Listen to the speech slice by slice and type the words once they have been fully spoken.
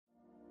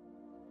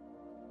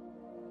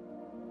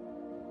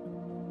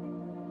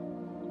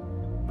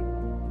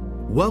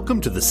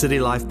Welcome to the City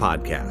Life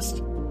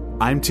Podcast.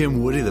 I'm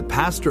Tim Woody, the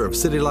pastor of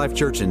City Life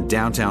Church in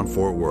downtown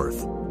Fort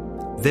Worth.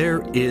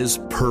 There is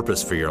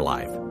purpose for your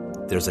life.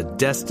 There's a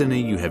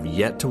destiny you have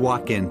yet to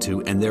walk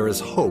into, and there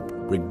is hope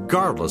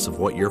regardless of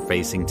what you're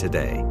facing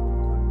today.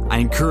 I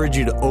encourage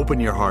you to open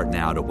your heart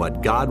now to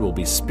what God will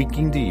be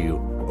speaking to you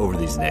over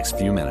these next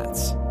few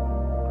minutes.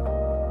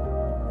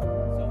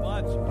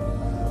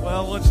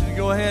 Well, I want you to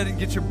go ahead and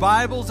get your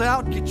Bibles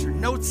out, get your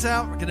notes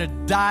out. We're going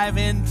to dive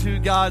into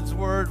God's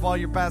Word while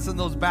you're passing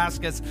those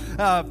baskets.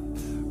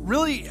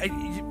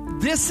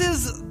 This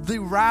is the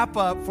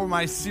wrap-up for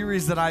my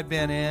series that I've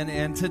been in,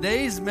 and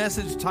today's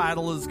message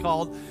title is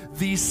called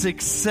The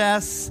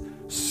Success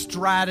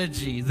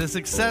Strategy. The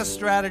Success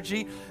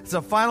Strategy is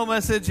a final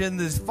message in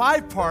these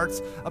 5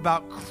 parts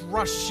about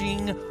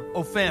crushing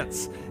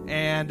offense.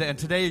 And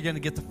today you're going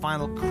to get the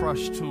final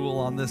crush tool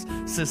on this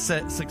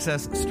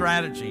success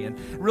strategy. And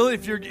really,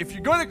 if you're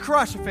going to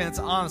crush offense,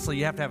 honestly,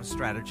 you have to have a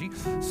strategy.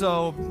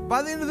 So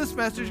by the end of this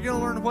message, you're going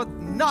to learn what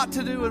not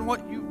to do and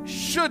what you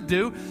should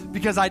do,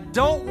 because I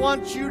don't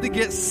want you to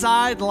get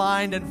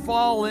sidelined and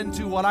fall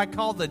into what I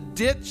call the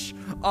ditch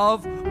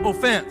of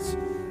offense.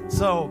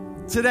 So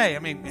today,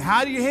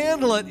 how do you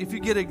handle it if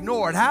you get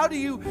ignored? How do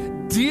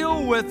you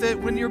deal with it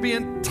when you're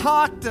being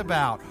talked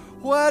about?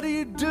 What do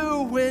you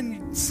do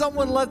when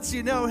someone lets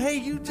you know, hey,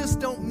 you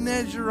just don't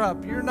measure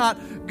up. You're not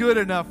good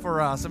enough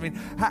for us.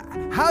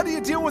 How do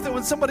you deal with it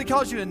when somebody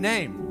calls you a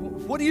name?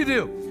 What do you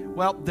do?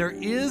 Well, there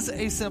is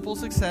a simple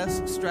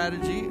success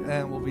strategy,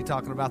 and we'll be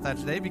talking about that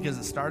today because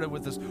it started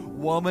with this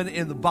woman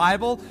in the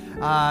Bible,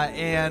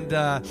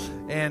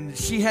 and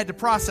she had to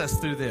process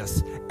through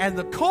this. And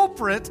the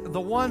culprit, the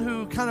one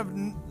who kind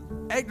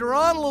of egged her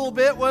on a little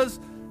bit, was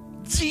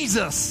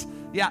Jesus.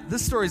 Yeah,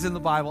 this story's in the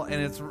Bible,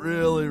 and it's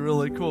really,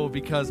 really cool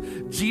because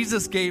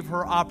Jesus gave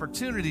her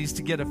opportunities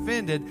to get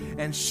offended,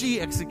 and she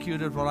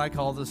executed what I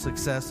call the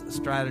success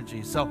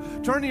strategy. So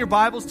turn to your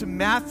Bibles to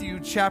Matthew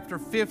chapter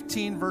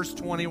 15, verse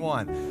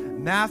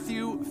 21.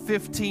 Matthew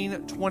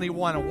 15,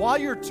 21. And while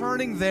you're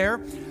turning there,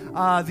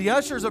 the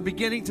ushers are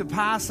beginning to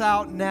pass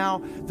out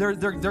now. They're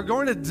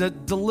going to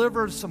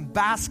deliver some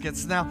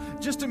baskets. Now,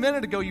 just a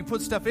minute ago, you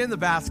put stuff in the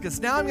baskets.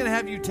 Now I'm going to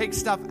have you take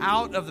stuff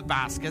out of the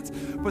baskets.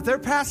 But they're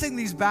passing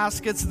these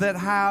baskets that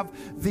have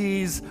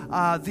these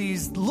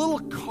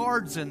little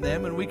cards in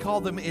them, and we call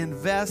them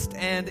invest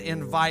and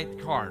invite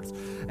cards.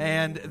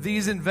 And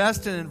these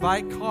invest and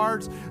invite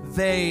cards,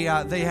 they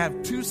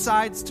have 2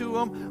 sides to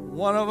them.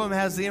 One of them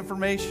has the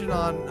information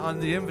on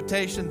the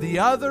invitation. The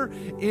other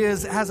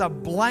has a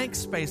blank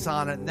space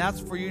on it, and that's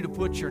for you to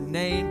put your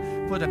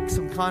name, put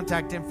some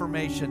contact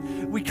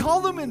information. We call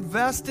them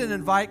invest and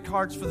invite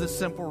cards for this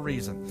simple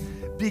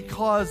reason.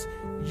 Because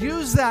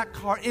use that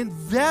card,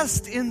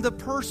 invest in the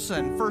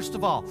person, first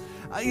of all.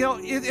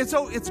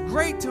 It's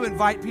great to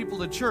invite people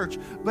to church,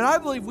 but I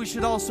believe we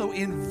should also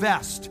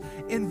invest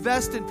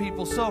in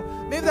people. So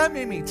maybe that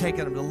may mean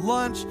taking them to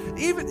lunch.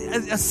 Even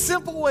a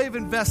simple way of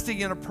investing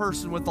in a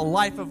person with the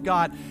life of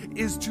God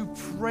is to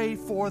pray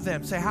for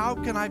them. Say, how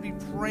can I be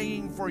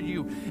praying for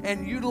you?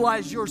 And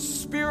utilize your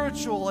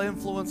spiritual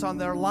influence on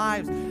their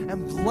lives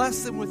and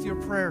bless them with your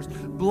prayers.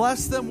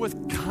 Bless them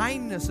with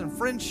kindness and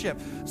friendship.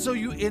 So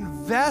you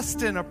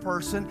invest in a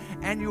person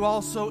and you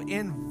also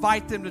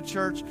invite them to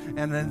church,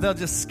 and then they'll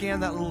just scan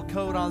that little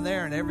code on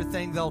there, and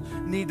everything they'll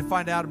need to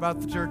find out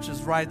about the church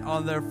is right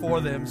on there for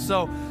them.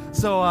 So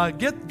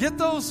get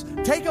those.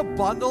 Take a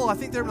bundle. I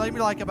think there may be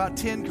like about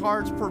 10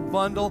 cards per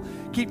bundle.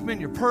 Keep them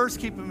in your purse.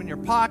 Keep them in your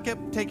pocket.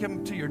 Take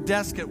them to your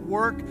desk at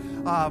work.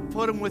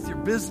 Put them with your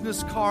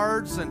business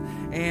cards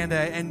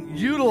and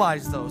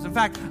utilize those. In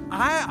fact,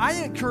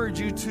 I encourage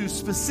you to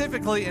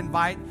specifically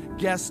invite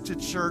guests to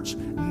church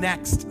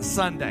next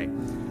Sunday.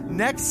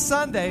 Next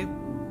Sunday,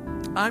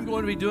 I'm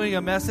going to be doing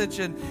a message,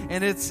 and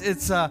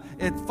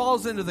it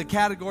falls into the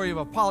category of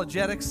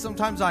apologetics.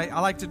 Sometimes I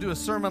like to do a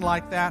sermon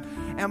like that,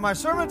 and my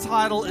sermon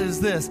title is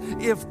this: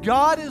 If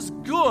God is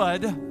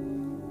good,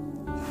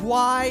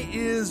 why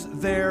is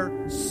there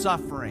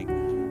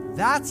suffering?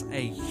 That's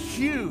a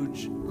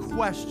huge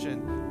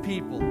question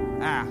people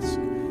ask,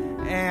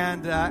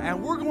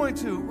 and we're going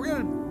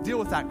to deal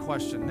with that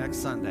question next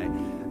Sunday.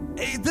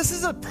 This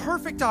is a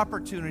perfect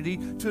opportunity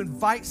to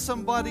invite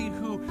somebody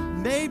who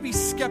may be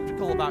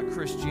skeptical about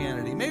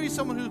Christianity, maybe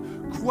someone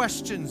who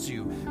questions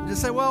you, and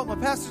just say, well, my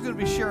pastor's going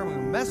to be sharing a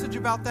message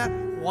about that.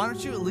 Why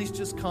don't you at least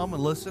just come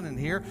and listen and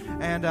hear?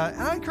 And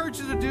I encourage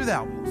you to do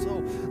that. So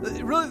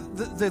really,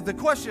 the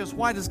question is,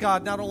 why does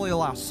God not only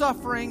allow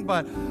suffering,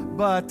 but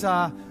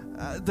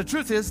the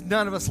truth is,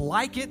 none of us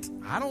like it.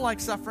 I don't like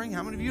suffering.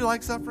 How many of you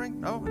like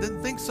suffering? No,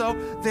 didn't think so.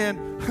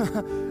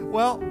 Then,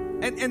 well,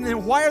 and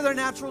then why are there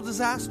natural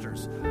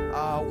disasters?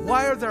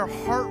 Why are there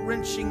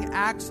heart-wrenching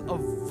acts of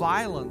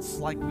violence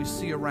like we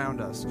see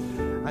around us?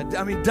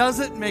 Does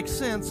it make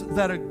sense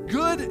that a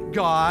good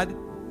God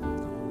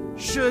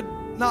should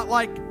not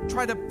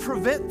try to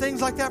prevent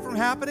things like that from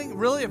happening?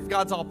 Really, if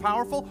God's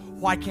all-powerful,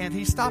 why can't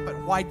He stop it?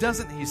 Why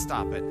doesn't He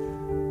stop it?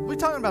 We'll be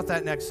talking about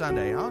that next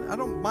Sunday. I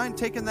don't mind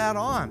taking that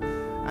on.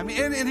 And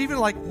even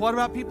what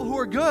about people who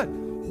are good?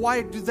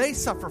 why do they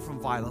suffer from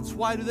violence?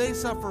 Why do they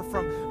suffer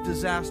from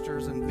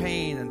disasters and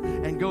pain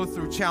and go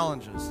through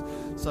challenges?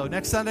 So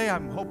next Sunday,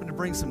 I'm hoping to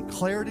bring some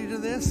clarity to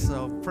this.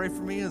 So pray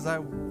for me as I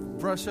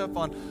brush up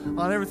on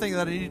everything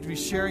that I need to be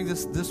sharing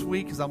this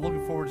week, because I'm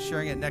looking forward to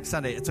sharing it next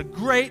Sunday. It's a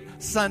great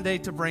Sunday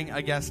to bring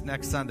a guest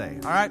next Sunday.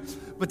 All right?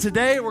 But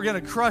today, we're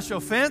going to crush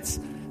offense.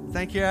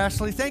 Thank you,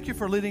 Ashley. Thank you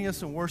for leading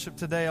us in worship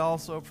today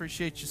also.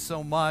 Appreciate you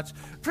so much.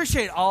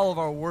 Appreciate all of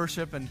our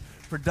worship and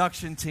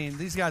production team.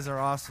 These guys are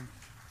awesome.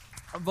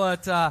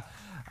 But we're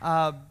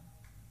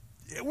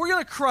going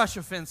to crush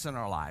offense in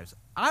our lives.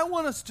 I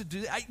want us to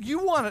do that.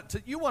 You want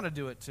to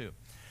do it too.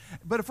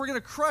 But if we're going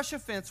to crush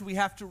offense, we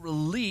have to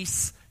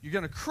release. You're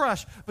going to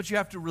crush, but you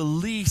have to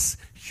release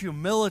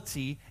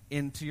humility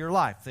into your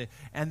life.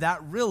 And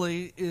that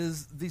really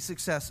is the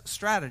success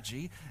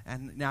strategy.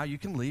 And now you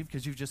can leave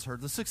because you've just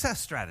heard the success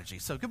strategy.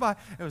 So goodbye.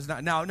 It was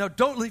not. No,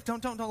 don't leave.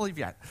 Don't leave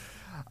yet.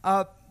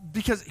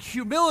 Because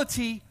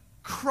humility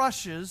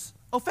crushes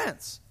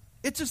offense.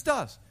 It just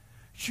does.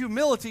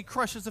 Humility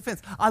crushes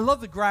offense. I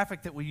love the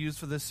graphic that we use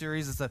for this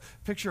series. It's a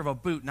picture of a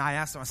boot, and I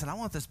asked him, I said, I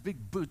want this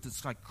big boot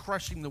that's like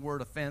crushing the word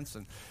offense,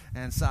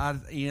 and so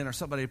Ian or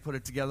somebody put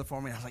it together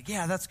for me. I was like,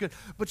 yeah, that's good.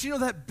 But you know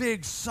that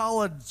big,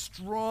 solid,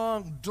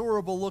 strong,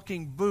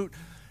 durable-looking boot,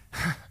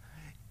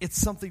 it's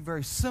something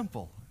very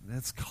simple.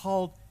 It's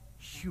called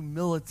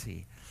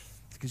humility.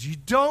 Because you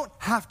don't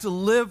have to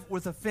live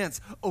with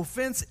offense.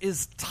 Offense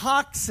is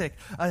toxic.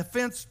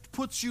 Offense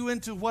puts you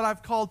into what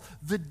I've called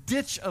the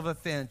ditch of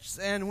offense.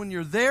 And when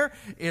you're there,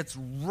 it's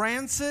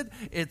rancid,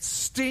 it's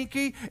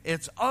stinky,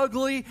 it's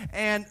ugly,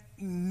 and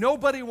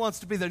nobody wants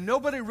to be there.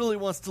 Nobody really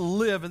wants to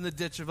live in the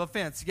ditch of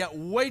offense. Yet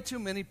way too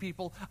many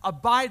people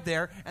abide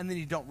there, and then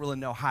you don't really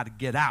know how to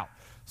get out.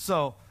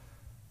 So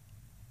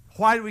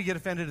why do we get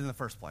offended in the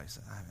first place?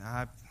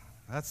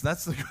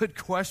 That's a good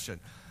question.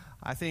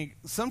 I think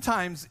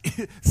sometimes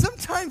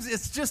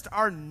it's just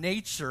our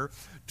nature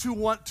to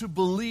want to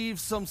believe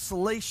some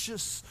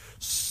salacious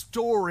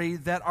story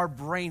that our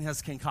brain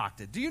has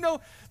concocted. Do you know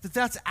that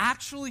that's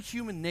actually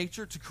human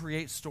nature, to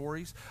create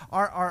stories?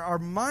 Our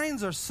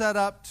minds are set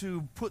up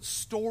to put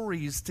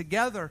stories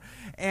together,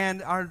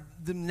 and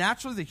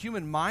naturally the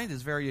human mind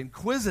is very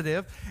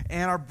inquisitive,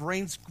 and our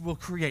brains will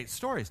create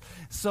stories.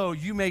 So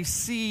you may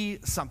see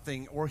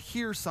something or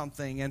hear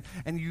something,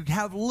 and you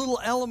have little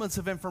elements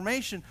of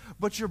information,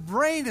 but your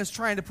brain is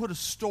trying to put a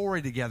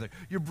story together.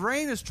 Your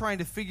brain is trying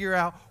to figure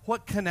out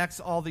what connects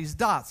all these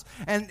dots.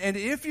 And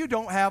if you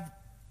don't have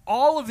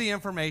all of the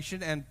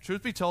information, and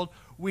truth be told,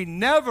 we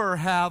never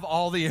have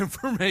all the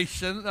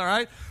information, all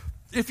right?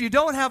 If you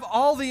don't have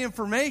all the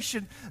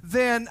information,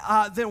 then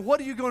what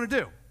are you going to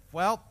do?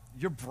 Well,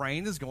 your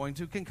brain is going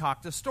to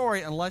concoct a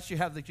story unless you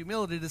have the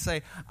humility to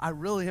say, I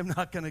really am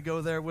not going to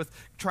go there with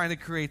trying to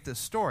create this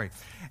story.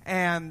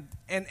 And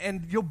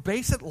you'll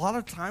base it a lot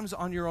of times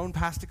on your own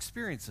past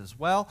experiences.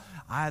 Well,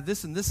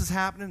 this and this is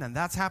happening, and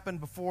that's happened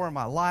before in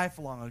my life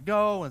long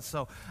ago, and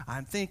so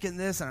I'm thinking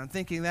this and I'm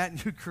thinking that,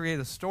 and you create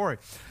a story.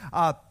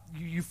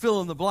 You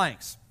fill in the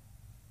blanks.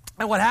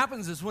 And what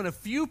happens is when a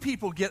few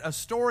people get a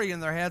story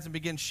in their heads and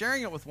begin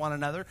sharing it with one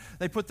another,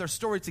 they put their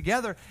story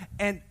together,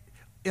 and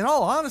in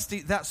all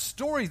honesty, that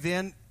story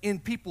then in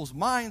people's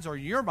minds, or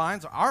your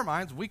minds, or our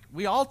minds,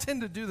 we all tend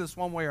to do this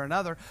one way or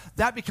another,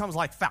 that becomes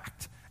like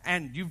fact.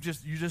 And you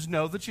just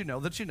know that you know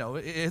that you know.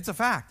 It's a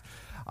fact.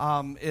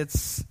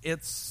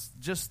 It's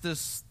just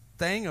this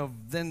thing of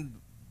then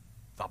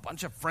a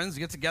bunch of friends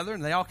get together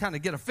and they all kind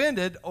of get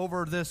offended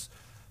over this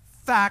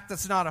fact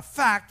that's not a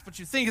fact, but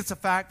you think it's a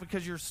fact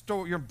because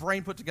your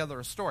brain put together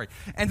a story.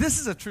 And this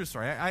is a true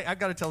story. I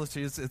got to tell this to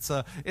you.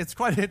 It's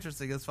quite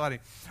interesting. It's funny.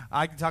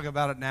 I can talk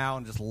about it now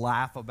and just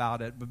laugh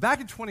about it. But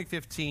back in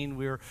 2015,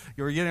 we were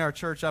getting our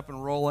church up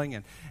and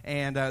rolling,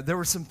 and there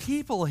were some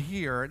people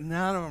here.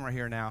 None of them are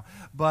here now,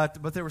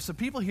 but there were some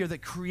people here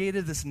that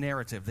created this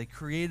narrative. They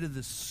created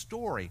this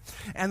story,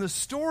 and the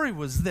story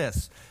was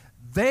this.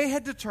 They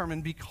had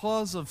determined,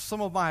 because of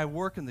some of my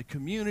work in the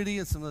community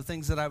and some of the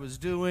things that I was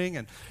doing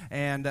and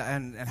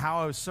how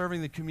I was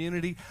serving the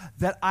community,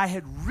 that I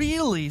had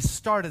really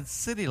started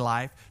City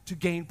Life to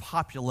gain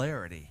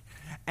popularity.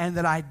 And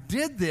that I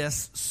did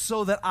this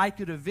so that I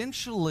could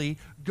eventually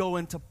go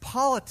into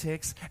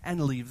politics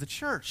and leave the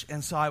church.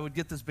 And so I would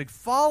get this big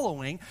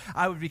following.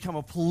 I would become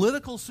a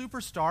political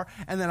superstar,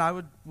 and then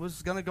I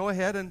was going to go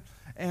ahead and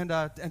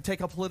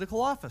take a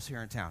political office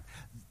here in town.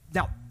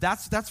 Now,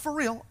 that's for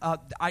real.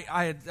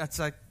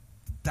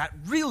 That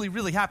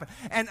really happened.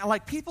 And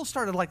like people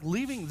started like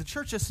leaving the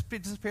church,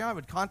 disappearing. I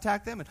would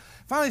contact them, and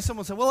finally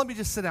someone said, well, let me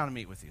just sit down and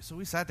meet with you. So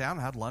we sat down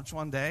and had lunch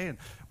one day,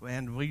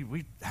 and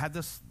we had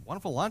this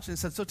wonderful lunch, and he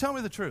said, so tell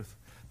me the truth.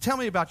 Tell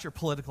me about your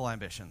political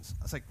ambitions.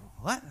 I was like,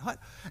 what?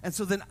 And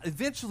so then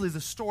eventually the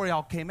story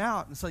all came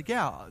out, and it's like,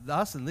 yeah,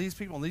 us and these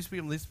people and these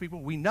people and these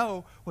people, we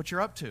know what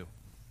you're up to.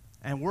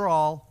 And we're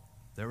all,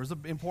 there was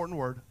an important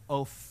word,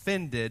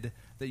 offended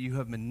that you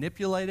have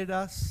manipulated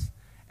us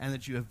and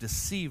that you have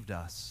deceived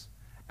us,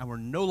 and we're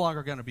no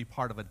longer going to be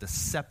part of a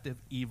deceptive,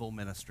 evil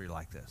ministry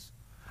like this.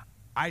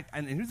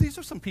 And these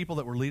are some people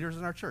that were leaders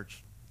in our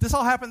church. This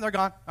all happened, they're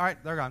gone. All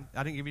right, they're gone.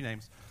 I didn't give you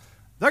names.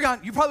 They're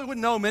gone. You probably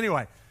wouldn't know them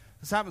anyway.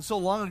 This happened so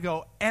long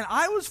ago. And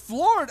I was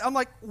floored. I'm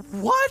like,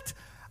 what?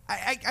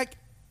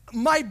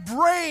 My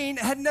brain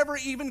had never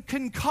even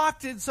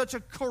concocted such a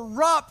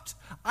corrupt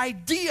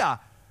idea.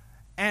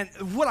 And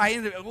what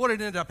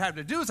it ended up having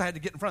to do is I had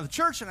to get in front of the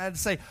church and I had to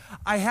say,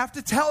 I have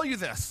to tell you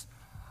this.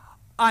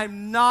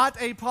 I'm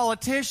not a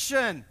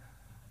politician.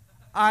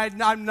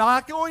 I'm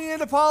not going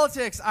into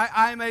politics.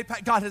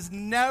 God has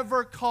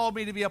never called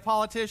me to be a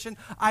politician.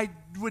 I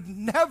would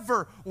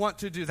never want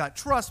to do that.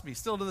 Trust me,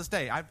 still to this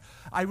day.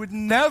 I would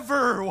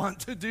never want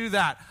to do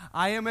that.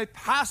 I am a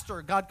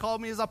pastor. God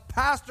called me as a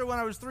pastor when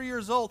I was 3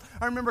 years old.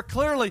 I remember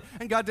clearly,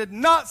 and God did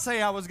not say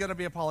I was going to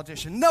be a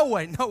politician. No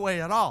way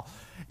at all.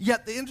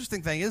 Yet the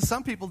interesting thing is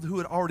some people who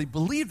had already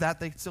believed that,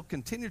 they still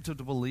continued to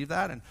believe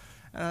that. And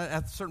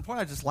at a certain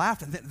point, I just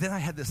laughed. And then I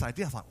had this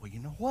idea. I thought, well, you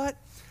know what?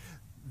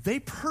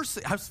 I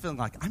was feeling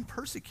like I'm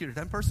persecuted.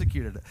 And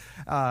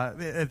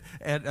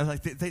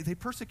like they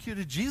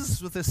persecuted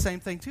Jesus with this same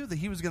thing too, that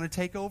he was going to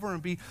take over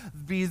and be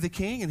the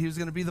king, and he was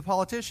going to be the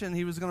politician,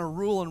 he was going to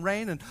rule and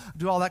reign and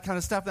do all that kind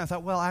of stuff. And I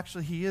thought, well,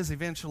 actually he is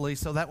eventually,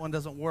 so that one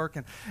doesn't work.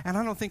 And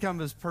I don't think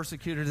I'm as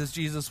persecuted as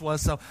Jesus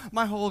was. So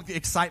my whole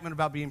excitement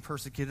about being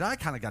persecuted, I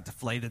kind of got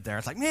deflated there.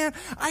 It's like, man,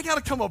 they got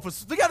to come up with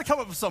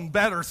something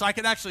better so I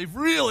can actually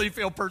really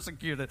feel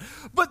persecuted.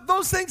 But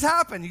those things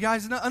happen. You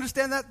guys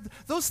understand that?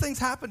 Those things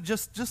happen.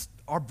 Just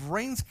our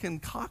brains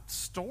concoct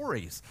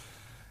stories.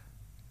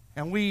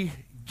 And we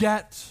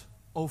get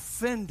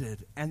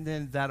offended, and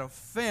then that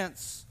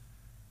offense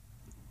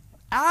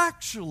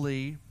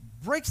actually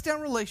breaks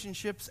down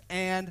relationships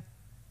and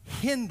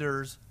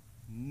hinders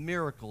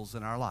miracles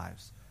in our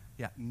lives.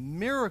 Yeah,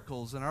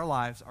 miracles in our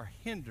lives are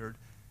hindered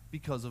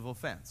because of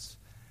offense.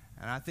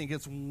 And I think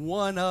it's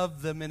one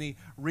of the many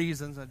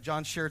reasons, and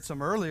John shared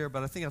some earlier,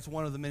 but I think that's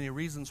one of the many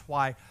reasons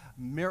why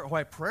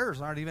prayers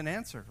aren't even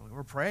answered.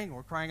 We're praying,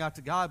 we're crying out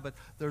to God, but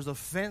there's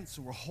offense,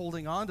 and we're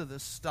holding on to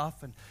this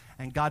stuff,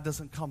 and God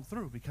doesn't come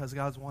through because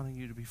God's wanting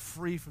you to be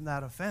free from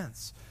that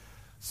offense.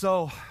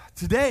 So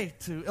today,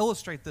 to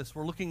illustrate this,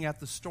 we're looking at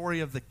the story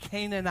of the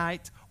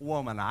Canaanite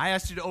woman. I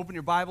asked you to open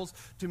your Bibles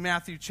to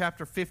Matthew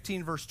chapter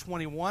 15, verse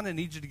 21. I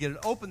need you to get it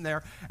open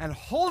there and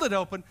hold it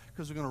open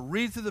because we're going to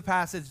read through the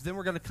passage. Then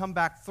we're going to come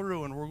back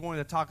through and we're going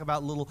to talk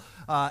about little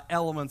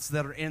elements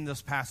that are in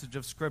this passage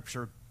of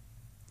Scripture.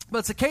 But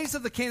it's a case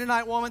of the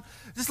Canaanite woman.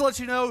 Just to let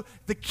you know,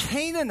 the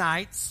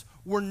Canaanites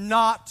were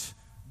not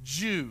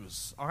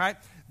Jews, all right?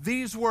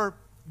 These were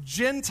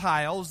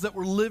Gentiles that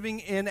were living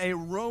in a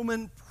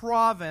Roman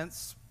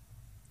province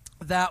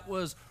that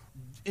was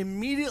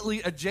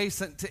immediately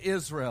adjacent to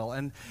Israel.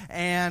 And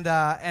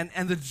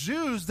the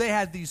Jews, they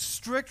had these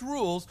strict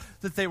rules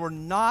that they were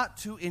not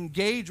to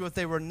engage with,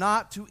 they were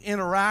not to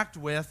interact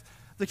with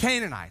the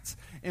Canaanites.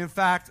 In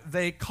fact,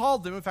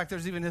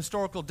 there's even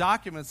historical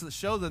documents that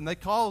show them, they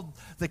called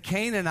the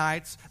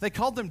Canaanites, they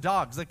called them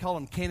dogs. They called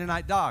them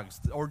Canaanite dogs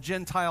or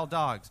Gentile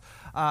dogs.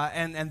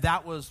 And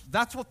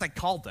that's what they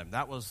called them.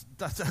 There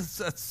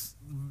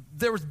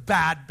was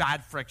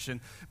bad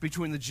friction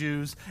between the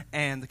Jews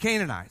and the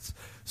Canaanites.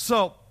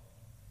 So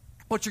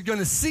what you're going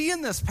to see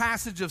in this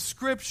passage of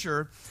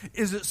Scripture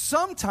is that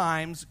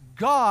sometimes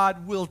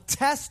God will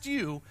test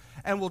you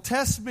and will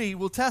test me,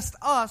 will test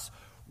us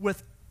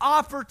with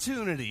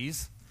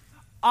opportunities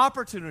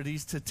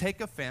to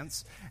take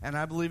offense, and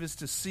I believe it's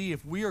to see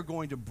if we are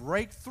going to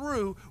break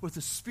through with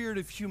the spirit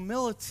of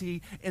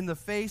humility in the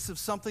face of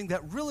something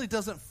that really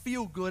doesn't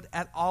feel good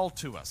at all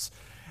to us,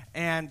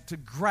 and to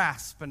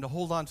grasp and to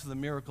hold on to the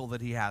miracle that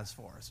he has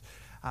for us.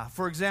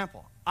 For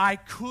example, I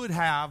could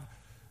have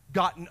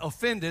gotten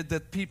offended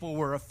that people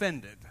were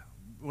offended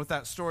with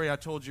that story I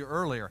told you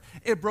earlier.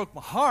 It broke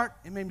my heart.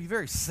 It made me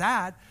very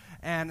sad.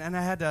 And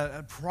I had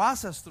to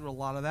process through a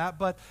lot of that,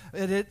 but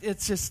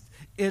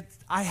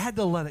I had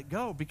to let it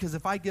go, because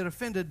if I get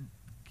offended,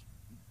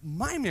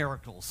 my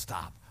miracles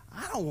stop.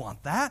 I don't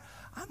want that.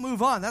 I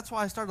move on. That's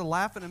why I started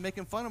laughing and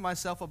making fun of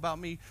myself about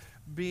me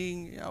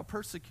being,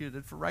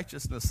 persecuted for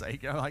righteousness'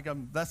 sake.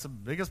 That's the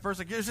biggest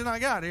persecution I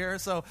got here.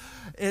 So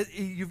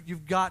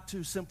you've got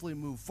to simply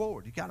move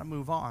forward. You've got to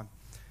move on.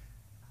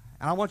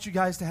 And I want you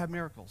guys to have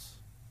miracles.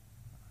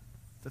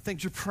 The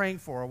things you're praying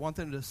for, I want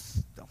them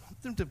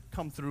to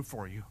come through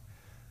for you.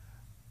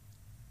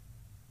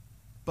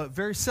 But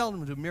very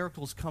seldom do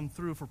miracles come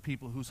through for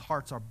people whose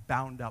hearts are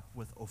bound up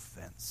with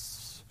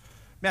offense.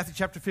 Matthew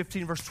chapter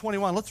 15, verse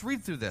 21. Let's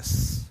read through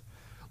this.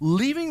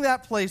 Leaving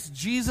that place,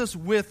 Jesus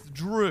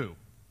withdrew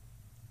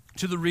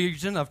to the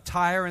region of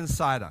Tyre and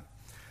Sidon.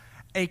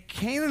 A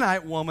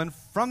Canaanite woman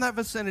from that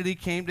vicinity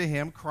came to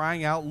him,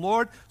 crying out,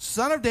 "Lord,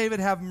 Son of David,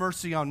 have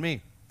mercy on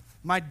me.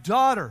 My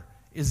daughter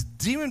is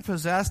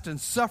demon-possessed and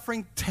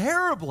suffering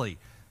terribly."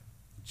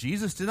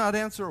 Jesus did not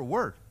answer a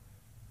word.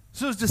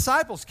 So his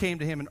disciples came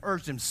to him and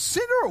urged him,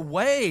 "Send her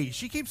away.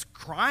 She keeps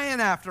crying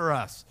after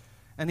us."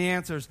 And he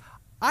answers,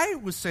 "I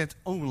was sent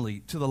only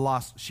to the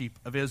lost sheep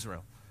of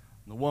Israel."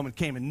 And the woman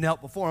came and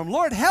knelt before him.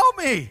 "Lord, help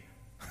me."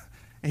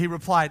 And he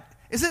replied,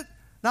 "Is it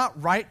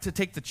not right to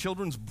take the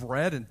children's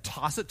bread and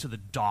toss it to the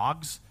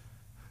dogs?"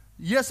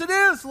 Yes, it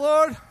is,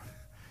 Lord.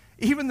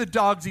 Even the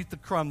dogs eat the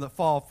crumb that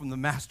fall from the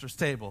master's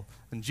table.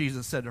 And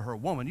Jesus said to her,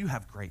 Woman, you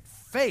have great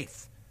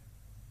faith.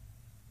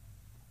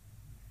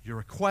 Your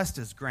request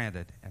is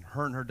granted. And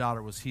her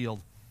daughter was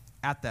healed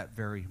at that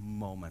very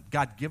moment.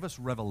 God, give us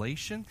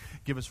revelation.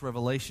 Give us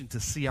revelation to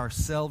see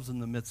ourselves in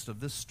the midst of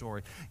this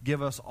story.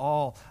 Give us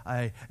all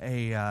a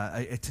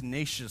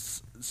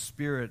tenacious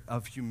spirit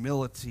of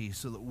humility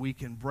so that we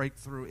can break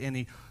through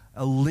any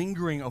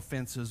lingering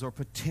offenses or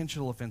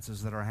potential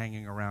offenses that are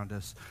hanging around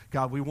us.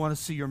 God, we want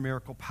to see your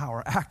miracle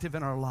power active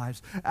in our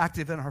lives,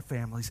 active in our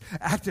families,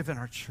 active in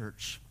our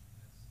church.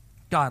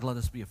 God, let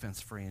us be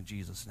offense-free in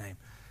Jesus' name.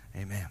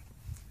 Amen.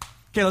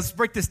 Okay, let's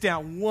break this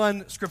down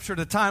one scripture at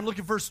a time. Look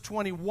at verse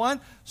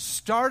 21.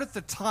 Start at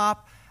the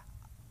top.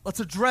 Let's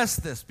address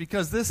this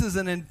because this is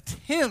an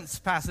intense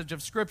passage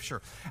of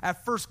Scripture.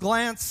 At first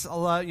glance,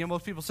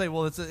 most people say,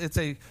 well, it's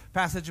a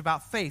passage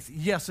about faith.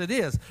 Yes, it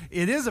is.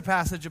 It is a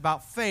passage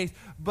about faith,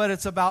 but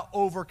it's about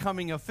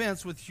overcoming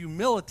offense with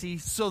humility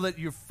so that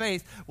your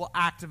faith will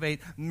activate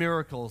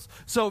miracles.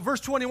 So verse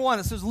 21,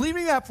 it says,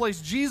 leaving that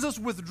place, Jesus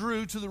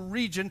withdrew to the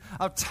region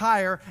of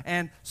Tyre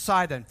and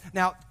Sidon.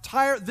 Now,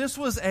 Tyre, this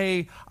was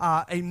a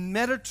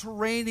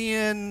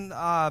Mediterranean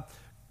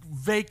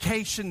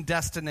vacation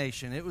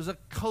destination. It was a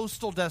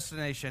coastal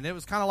destination. It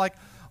was kind of like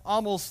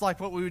almost like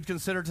what we would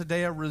consider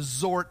today a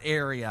resort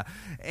area.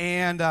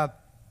 And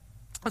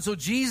so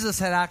Jesus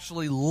had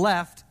actually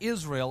left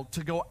Israel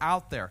to go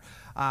out there.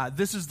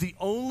 This is the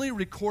only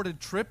recorded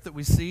trip that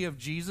we see of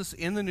Jesus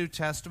in the New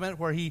Testament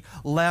where he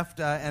left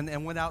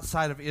and went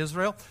outside of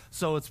Israel.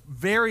 So it's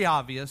very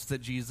obvious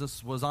that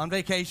Jesus was on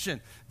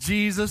vacation.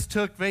 Jesus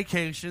took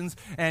vacations,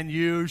 and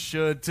you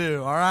should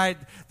too. All right,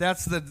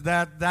 that's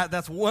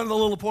one of the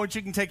little points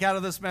you can take out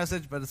of this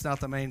message, but it's not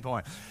the main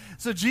point.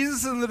 So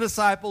Jesus and the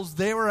disciples,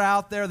 they were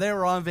out there. They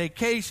were on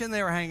vacation.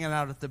 They were hanging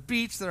out at the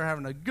beach. They were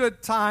having a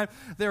good time.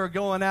 They were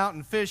going out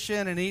and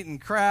fishing and eating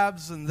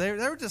crabs, and they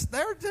were just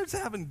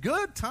having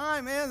good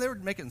time, man. They were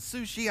making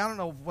sushi. I don't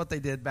know what they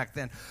did back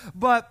then,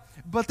 but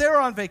they were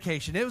on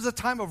vacation. It was a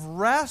time of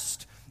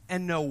rest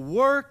and no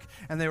work,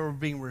 and they were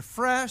being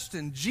refreshed.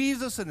 And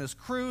Jesus and his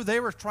crew, they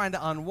were trying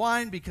to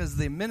unwind because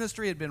the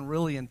ministry had been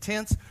really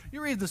intense.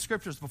 You read the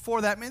scriptures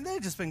before that, man, they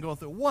had just been going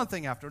through one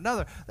thing after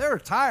another. They were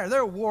tired. They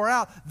were wore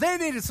out. They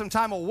needed some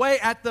time away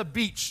at the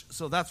beach,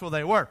 so that's where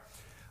they were.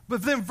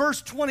 But then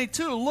verse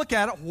 22, look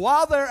at it.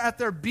 While they're at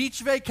their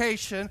beach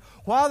vacation,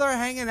 while they're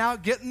hanging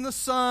out, getting the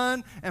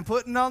sun and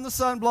putting on the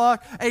sunblock,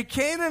 a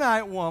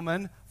Canaanite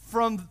woman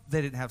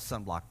they didn't have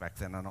sunblock back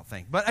then, I don't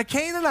think, but a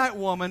Canaanite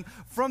woman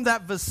from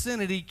that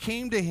vicinity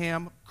came to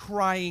him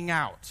crying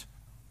out,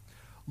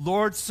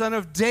 Lord, Son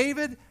of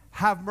David,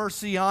 have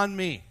mercy on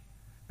me.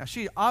 Now,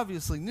 she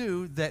obviously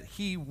knew that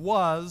he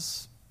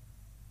was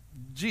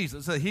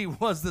Jesus, that he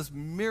was this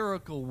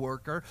miracle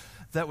worker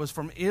that was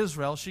from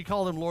Israel. She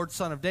called him Lord,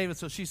 Son of David,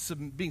 so she's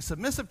being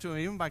submissive to him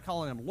even by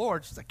calling him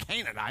Lord. She's a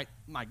Canaanite,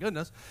 my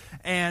goodness,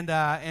 and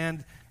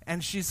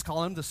she's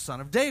calling him the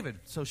Son of David,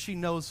 so she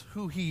knows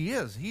who he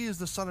is. He is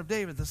the Son of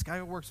David, this guy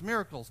who works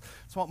miracles.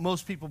 That's what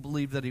most people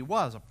believe that he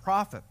was, a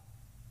prophet.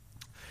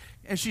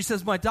 And she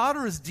says, my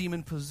daughter is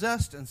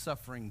demon-possessed and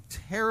suffering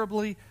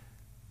terribly.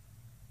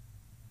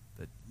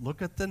 But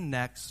look at the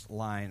next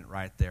line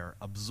right there.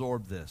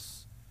 Absorb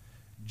this.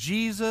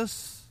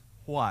 Jesus,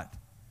 what?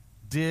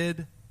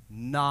 Did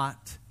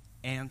not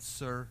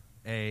answer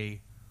a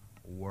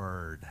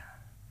word.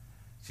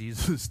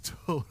 Jesus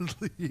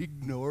totally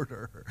ignored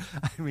her.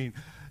 I mean,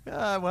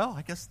 well,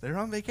 I guess they're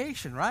on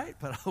vacation, right?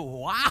 But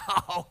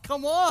wow,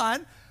 come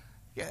on.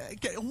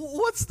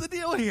 What's the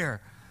deal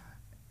here?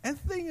 And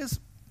the thing is,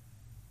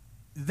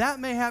 that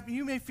may happen.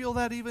 You may feel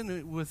that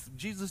even with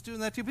Jesus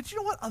doing that to you. But you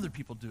know what? Other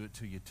people do it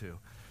to you too,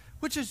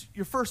 which is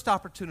your first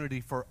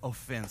opportunity for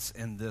offense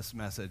in this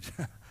message.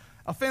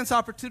 Offense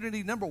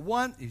opportunity number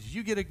one is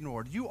you get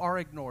ignored. You are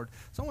ignored.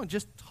 Someone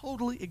just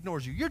totally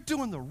ignores you. You're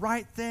doing the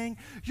right thing.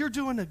 You're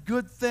doing a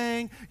good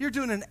thing. You're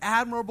doing an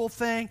admirable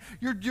thing.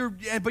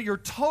 But you're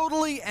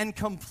totally and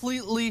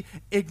completely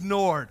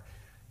ignored.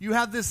 You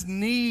have this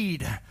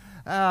need.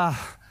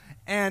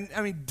 And,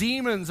 I mean,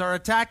 demons are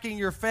attacking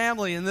your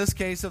family. In this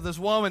case of this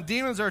woman,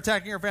 demons are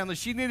attacking her family.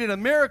 She needed a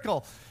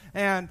miracle.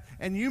 And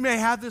you may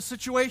have this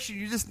situation.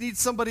 You just need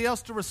somebody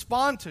else to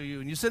respond to you.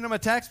 And you send them a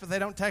text, but they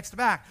don't text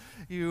back.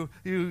 You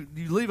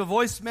leave a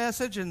voice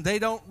message, and they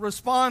don't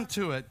respond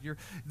to it.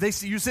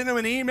 You send them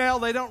an email,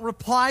 they don't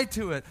reply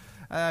to it.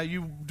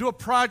 You do a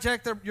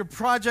project, your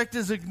project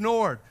is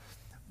ignored.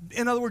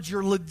 In other words,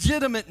 your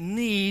legitimate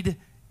need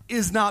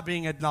is not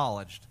being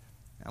acknowledged.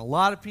 And a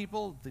lot of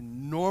people, the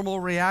normal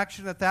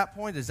reaction at that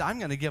point is, I'm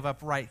going to give up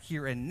right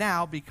here and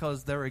now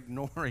because they're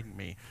ignoring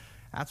me.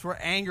 That's where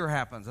anger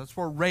happens. That's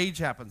where rage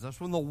happens. That's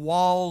when the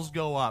walls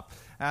go up.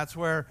 That's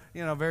where,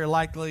 very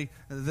likely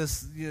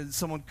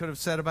someone could have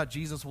said about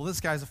Jesus, well, this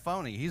guy's a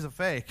phony. He's a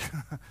fake.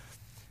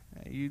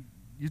 You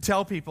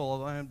tell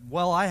people,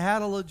 well, I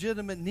had a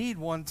legitimate need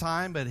one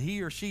time, but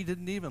he or she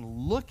didn't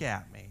even look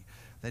at me.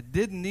 They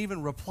didn't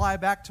even reply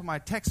back to my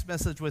text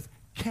message with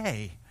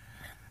K.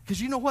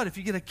 Because you know what? If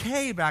you get a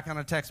K back on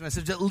a text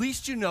message, at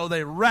least you know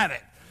they read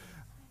it.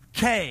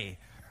 K.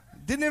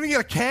 Didn't even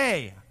get a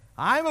K.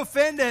 I'm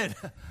offended.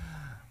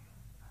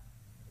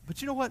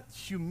 But you know what?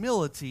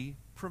 Humility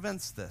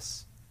prevents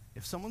this.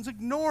 If someone's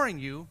ignoring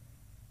you,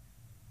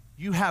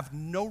 you have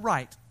no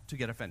right to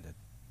get offended.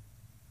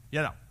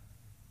 You know,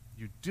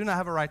 you do not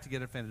have a right to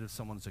get offended if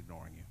someone's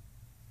ignoring you.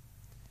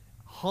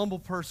 A humble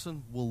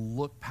person will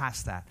look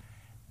past that.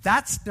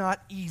 That's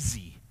not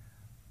easy,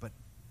 but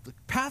the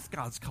path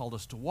God's called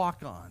us to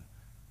walk on,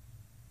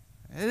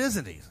 it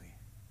isn't easy.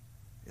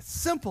 It's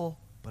simple,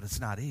 but it's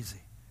not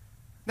easy.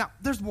 Now,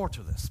 there's more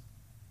to this.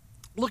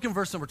 Look in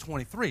verse number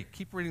 23.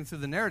 Keep reading through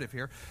the narrative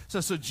here.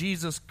 So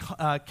Jesus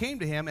came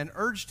to him and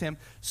urged him,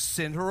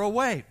 send her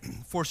away,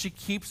 for she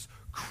keeps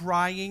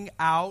crying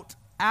out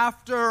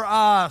after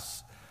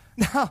us.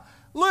 Now,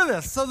 look at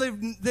this. So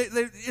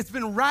it's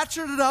been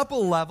ratcheted up a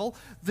level.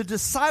 The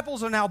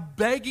disciples are now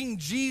begging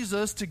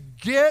Jesus to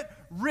get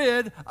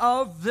rid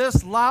of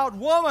this loud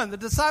woman. The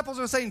disciples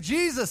are saying,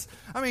 Jesus,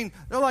 they're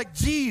like,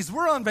 geez,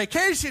 we're on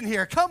vacation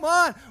here. Come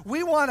on.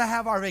 We want to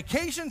have our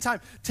vacation time.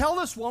 Tell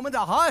this woman to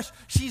hush.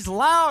 She's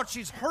loud.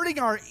 She's hurting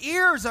our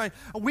ears.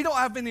 We don't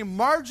have any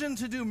margin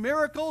to do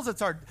miracles.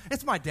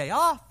 It's my day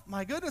off.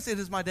 My goodness, it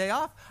is my day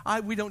off.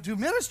 We don't do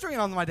ministry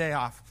on my day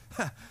off.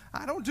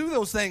 I don't do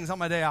those things on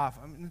my day off.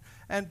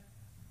 And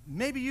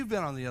maybe you've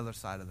been on the other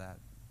side of that.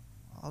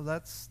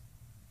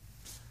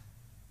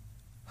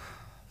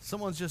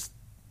 Someone's just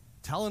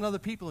telling other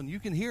people, and you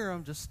can hear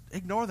them, just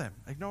ignore them.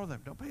 Ignore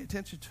them. Don't pay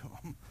attention to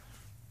them.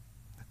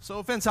 So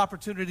offense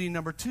opportunity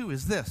number 2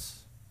 is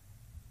this.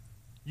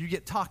 You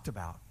get talked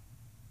about.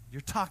 You're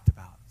talked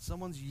about.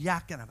 Someone's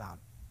yakking about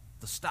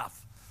the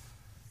stuff.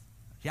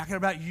 Yakking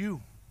about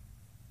you.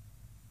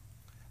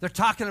 They're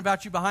talking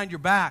about you behind your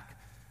back.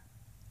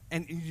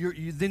 And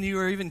then you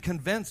are even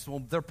convinced,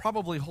 well, they're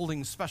probably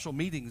holding special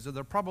meetings, or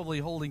they're probably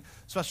holding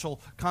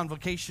special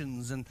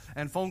convocations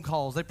and phone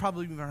calls. They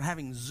probably are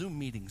having Zoom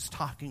meetings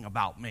talking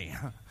about me.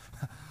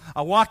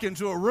 I walk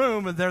into a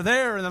room, and they're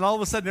there, and then all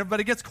of a sudden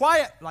everybody gets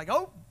quiet. Like,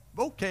 oh,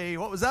 okay,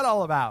 what was that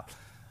all about?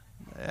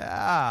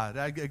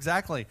 Yeah,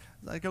 exactly.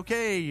 Like,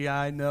 okay,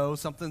 I know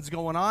something's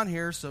going on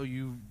here, so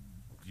you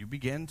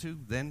begin to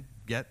then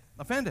get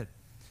offended.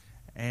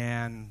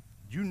 And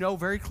you know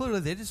very clearly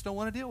they just don't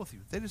want to deal with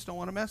you. They just don't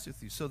want to mess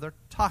with you. So they're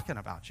talking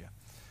about you.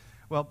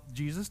 Well,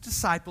 Jesus'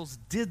 disciples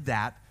did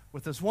that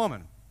with this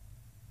woman.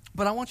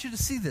 But I want you to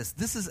see this.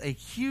 This is a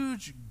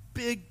huge,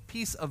 big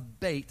piece of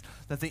bait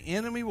that the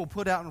enemy will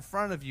put out in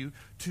front of you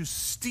to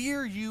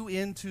steer you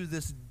into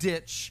this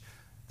ditch,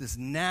 this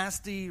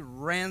nasty,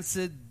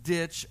 rancid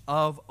ditch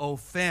of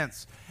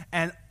offense.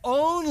 And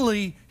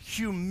only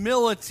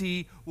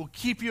humility will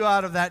keep you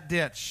out of that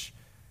ditch.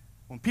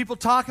 When people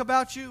talk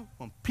about you,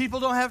 when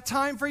people don't have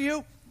time for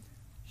you,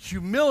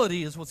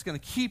 humility is what's going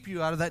to keep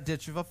you out of that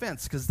ditch of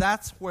offense, because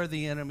that's where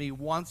the enemy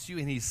wants you,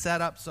 and he's set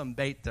up some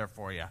bait there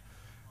for you.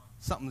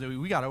 Something that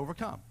we got to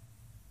overcome.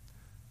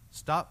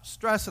 Stop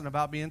stressing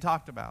about being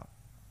talked about.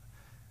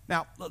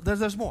 Now,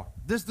 there's more.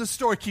 This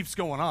story keeps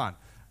going on.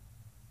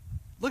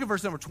 Look at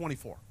verse number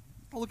 24.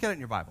 Look at it in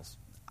your Bibles.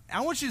 I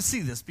want you to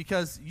see this,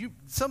 because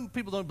some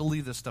people don't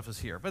believe this stuff is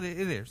here, but it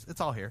is. It's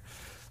all here.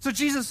 So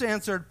Jesus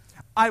answered,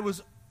 I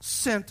was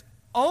sent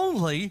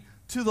only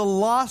to the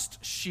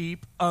lost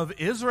sheep of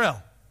Israel.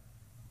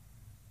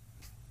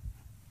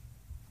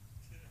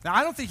 Now,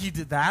 I don't think he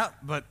did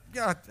that, but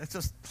yeah, it's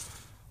just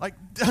like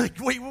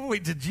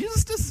wait, did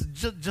Jesus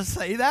just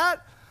say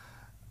that?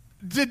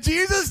 Did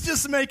Jesus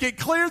just make it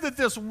clear that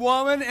this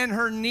woman and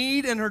her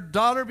need and her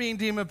daughter being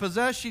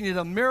demon-possessed, she needed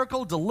a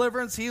miracle,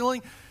 deliverance,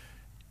 healing?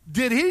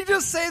 Did he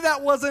just say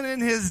that wasn't in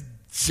his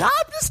job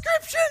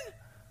description?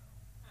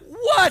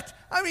 What?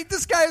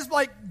 This guy is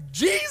like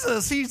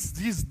Jesus.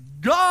 He's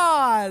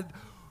God.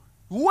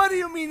 What do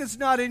you mean it's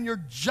not in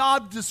your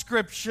job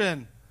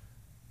description?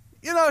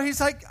 He's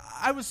like,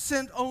 I was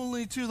sent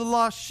only to the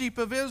lost sheep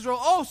of Israel.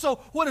 Oh, so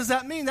what does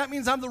that mean? That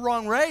means I'm the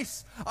wrong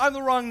race. I'm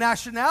the wrong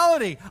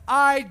nationality.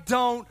 I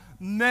don't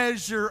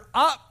measure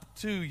up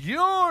to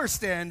your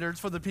standards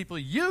for the people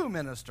you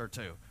minister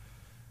to.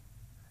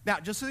 Now,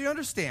 just so you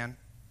understand,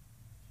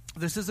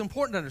 this is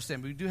important to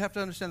understand. We do have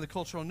to understand the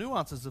cultural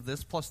nuances of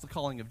this, plus the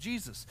calling of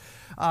Jesus.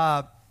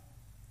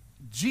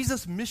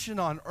 Jesus' mission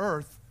on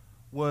earth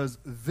was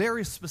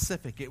very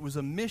specific. It was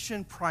a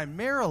mission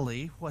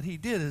primarily, what he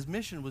did, his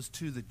mission was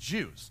to the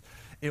Jews.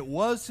 It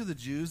was to the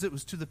Jews. It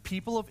was to the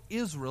people of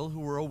Israel who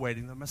were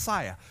awaiting the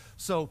Messiah.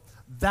 So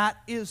that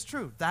is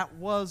true. That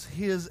was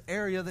his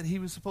area that he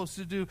was supposed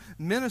to do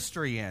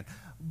ministry in.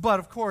 But,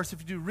 of course,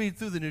 if you do read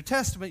through the New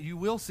Testament, you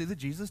will see that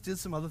Jesus did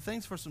some other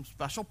things for some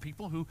special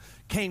people who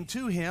came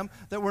to him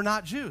that were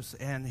not Jews,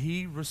 and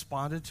he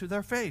responded to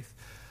their faith.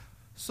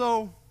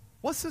 So,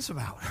 what's this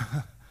about?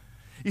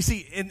 You see,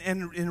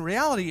 in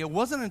reality, it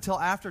wasn't until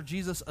after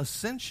Jesus'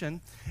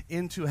 ascension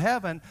into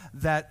heaven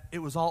that it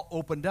was all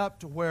opened up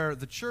to where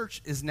the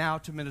church is now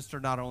to minister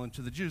not only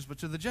to the Jews, but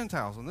to the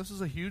Gentiles. And this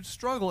is a huge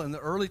struggle in the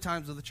early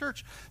times of the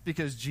church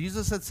because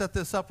Jesus had set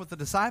this up with the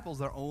disciples.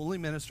 They're only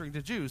ministering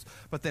to Jews.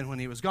 But then when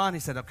he was gone, he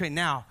said, okay,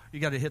 now you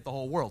got to hit the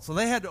whole world. So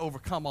they had to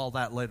overcome all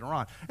that later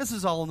on. This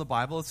is all in the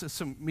Bible. It's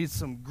just needs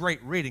some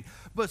great reading.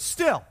 But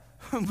still,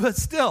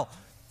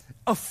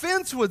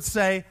 offense would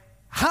say,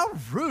 how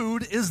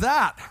rude is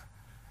that?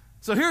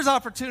 So here's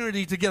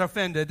opportunity to get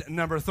offended,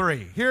 number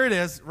 3. Here it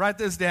is. Write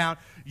this down.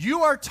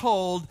 You are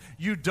told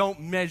you don't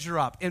measure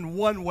up in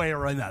one way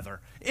or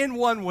another. In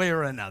one way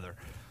or another.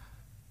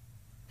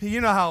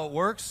 You know how it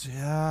works.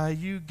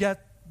 You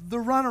get the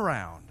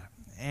runaround.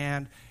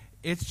 And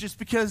it's just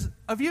because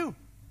of you.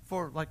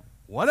 For like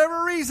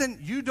whatever reason,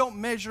 you don't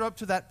measure up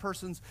to that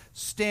person's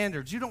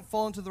standards. You don't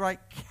fall into the right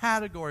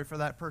category for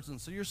that person.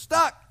 So you're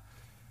stuck.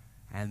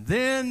 And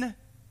then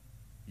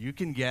you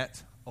can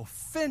get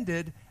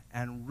offended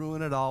and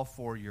ruin it all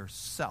for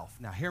yourself.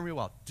 Now, hear me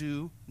well.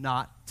 Do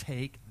not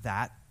take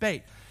that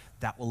bait.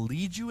 That will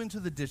lead you into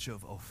the ditch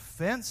of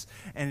offense.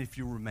 And if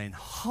you remain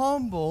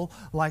humble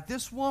like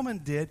this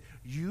woman did,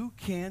 you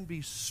can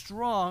be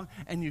strong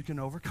and you can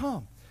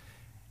overcome.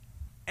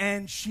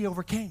 And she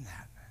overcame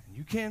that. And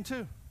you can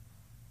too.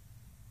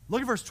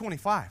 Look at verse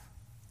 25.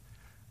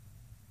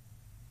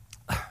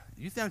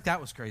 You think that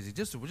was crazy?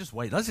 Just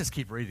wait. Let's just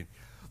keep reading.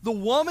 The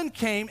woman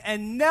came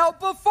and knelt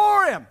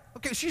before him.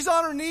 Okay, she's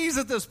on her knees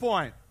at this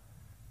point.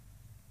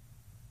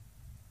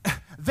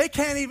 They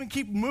can't even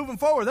keep moving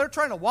forward. They're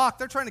trying to walk.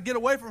 They're trying to get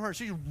away from her.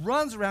 She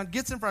runs around,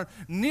 gets in front,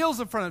 kneels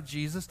in front of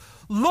Jesus.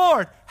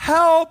 Lord,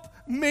 help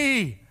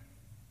me,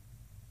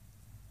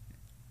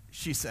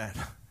 she said.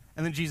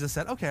 And then Jesus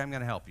said, okay, I'm going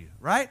to help you,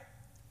 right?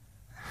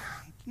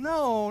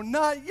 No,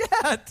 not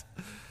yet.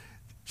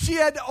 She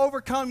had to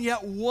overcome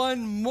yet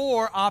one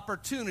more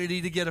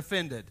opportunity to get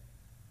offended.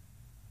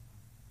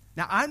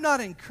 Now, I'm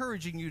not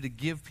encouraging you to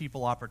give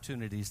people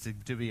opportunities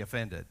to be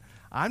offended.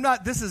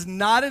 This is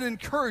not an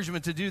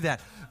encouragement to do that.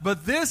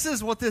 But this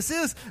is what this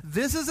is.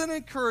 This is an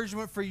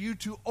encouragement for you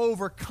to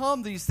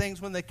overcome these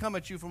things when they come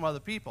at you from other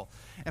people.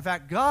 In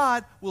fact,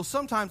 God will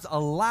sometimes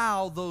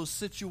allow those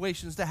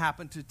situations to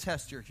happen to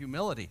test your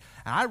humility.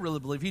 And I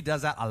really believe he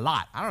does that a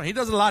lot. I don't know, he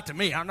does a lot to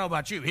me. I don't know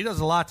about you. He does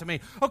a lot to me.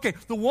 Okay,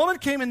 the woman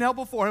came and knelt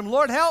before him.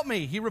 Lord, help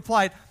me. He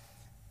replied,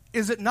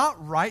 is it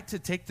not right to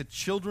take the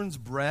children's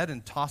bread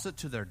and toss it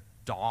to their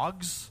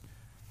dogs?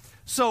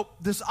 So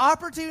this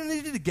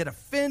opportunity to get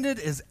offended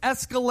is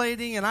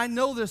escalating, and I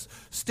know this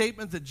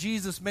statement that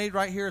Jesus made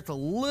right here, it's a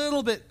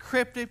little bit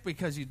cryptic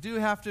because you do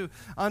have to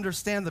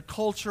understand the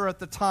culture at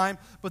the time,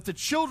 but the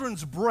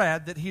children's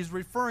bread that he's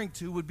referring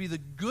to would be the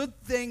good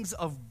things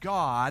of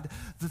God,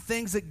 the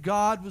things that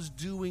God was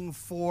doing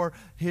for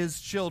his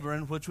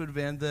children, which would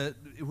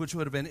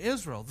have been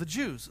Israel, the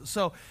Jews.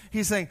 So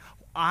he's saying,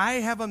 I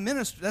have a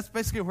ministry. That's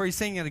basically where he's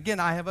saying it again.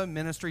 I have a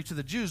ministry to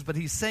the Jews, but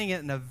he's saying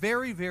it in a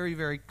very, very,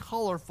 very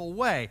colorful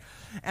way.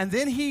 And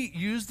then he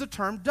used the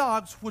term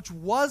dogs, which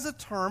was a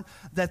term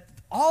that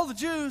all the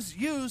Jews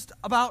used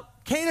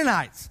about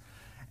Canaanites.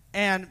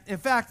 And in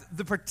fact,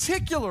 the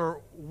particular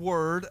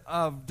word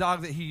of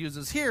dog that he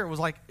uses here was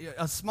like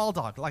a small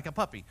dog, like a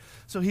puppy.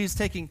 So he's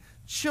taking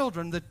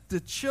children, the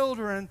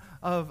children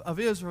of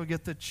Israel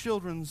get the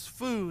children's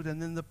food,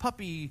 and then the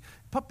puppies,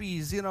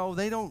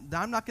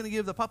 I'm not going to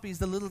give the puppies,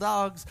 the little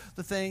dogs,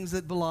 the things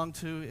that belong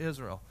to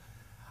Israel.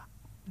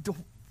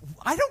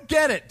 I don't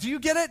get it. Do you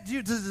get it?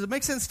 Does it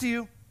make sense to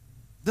you?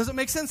 Does it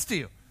make sense to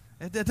you?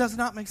 It does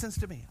not make sense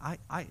to me.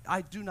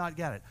 I do not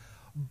get it.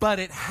 But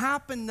it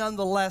happened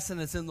nonetheless,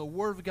 and it's in the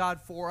Word of God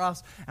for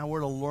us, and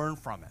we're to learn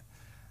from it.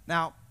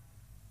 Now,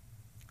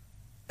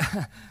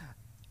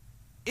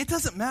 it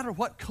doesn't matter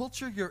what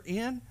culture you're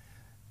in.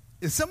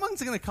 If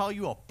someone's going to call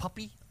you a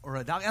puppy or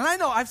a dog, and I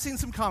know I've seen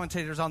some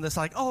commentators on this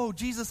like, oh,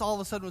 Jesus all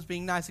of a sudden was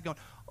being nice and going,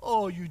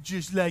 oh, you're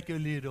just like a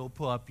little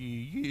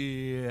puppy.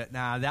 Yeah.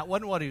 Nah, that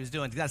wasn't what he was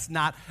doing. That's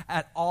not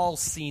at all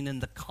seen in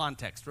the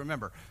context.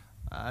 Remember,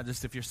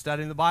 just if you're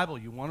studying the Bible,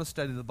 you want to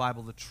study the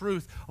Bible, the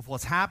truth of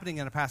what's happening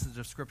in a passage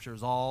of Scripture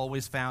is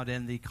always found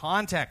in the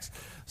context.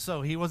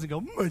 So he wasn't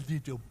going, my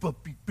little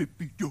puppy,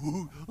 baby,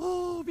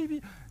 oh,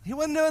 baby. He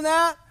wasn't doing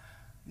that.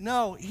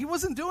 No, he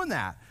wasn't doing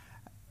that.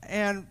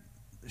 And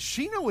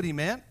she knew what he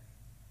meant.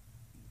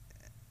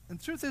 And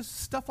the truth is,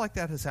 stuff like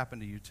that has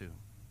happened to you too.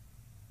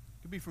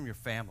 It could be from your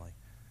family.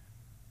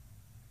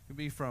 It could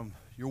be from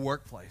your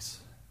workplace.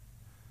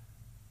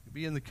 It could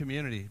be in the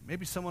community.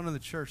 Maybe someone in the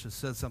church has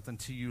said something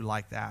to you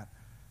like that,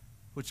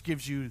 which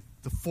gives you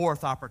the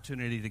fourth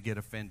opportunity to get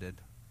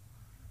offended,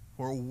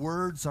 where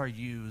words are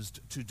used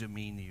to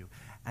demean you.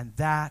 And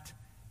that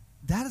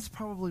is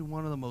probably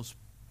one of the most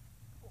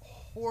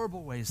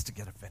horrible ways to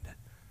get offended.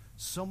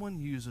 Someone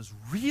uses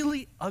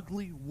really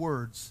ugly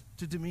words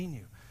to demean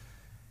you.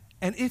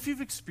 And if you've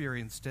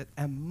experienced it,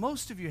 and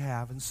most of you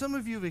have, and some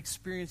of you have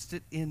experienced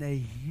it in a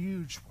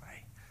huge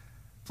way,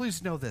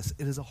 please know this.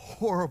 It is a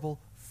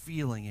horrible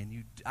feeling,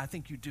 and I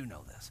think you do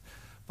know this.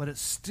 But it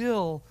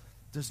still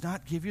does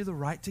not give you the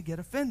right to get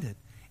offended.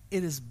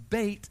 It is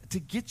bait to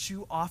get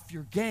you off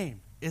your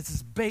game.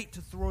 It's bait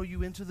to throw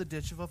you into the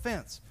ditch of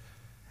offense.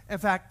 In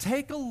fact,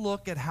 take a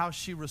look at how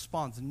she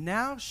responds.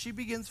 Now she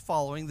begins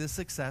following this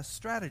success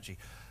strategy.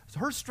 So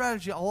her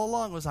strategy all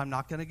along was, I'm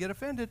not going to get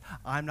offended.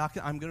 I'm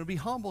going to be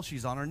humble.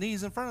 She's on her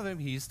knees in front of him.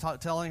 He's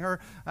telling her,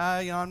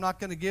 I'm not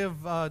going to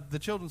give the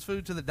children's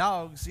food to the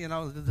dogs,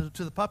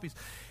 to the puppies.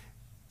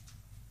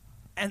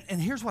 And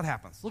here's what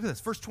happens. Look at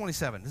this, verse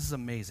 27. This is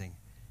amazing.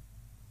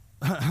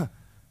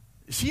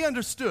 She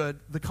understood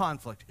the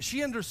conflict.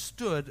 She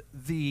understood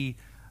the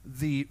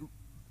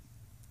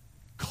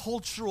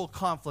cultural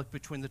conflict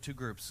between the two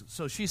groups.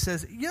 So she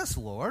says, yes,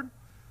 Lord,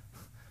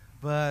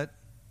 but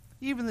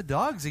even the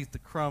dogs eat the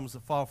crumbs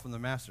that fall from the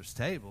master's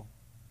table.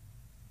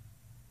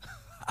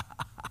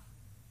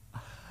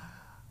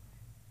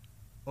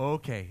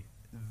 Okay,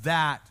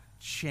 that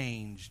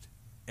changed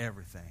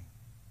everything.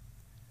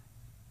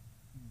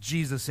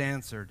 Jesus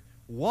answered,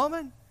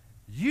 woman,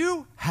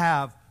 you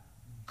have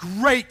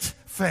great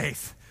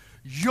faith.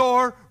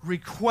 Your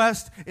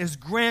request is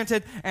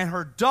granted, and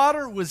her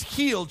daughter was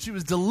healed. She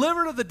was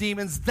delivered of the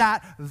demons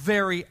that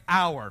very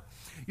hour.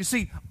 You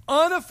see,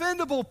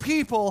 unoffendable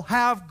people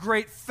have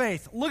great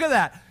faith. Look at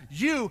that.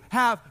 You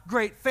have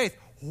great faith.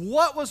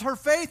 What was her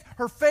faith?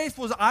 Her faith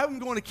was, I'm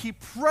going to keep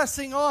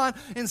pressing on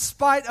in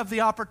spite of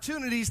the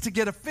opportunities to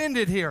get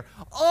offended here.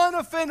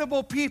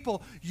 Unoffendable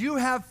people, you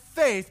have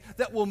faith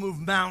that will move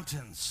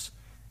mountains.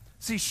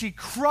 See, she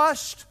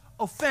crushed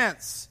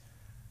offense.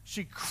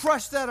 She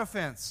crushed that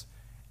offense,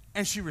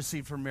 and she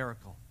received her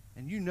miracle.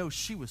 And you know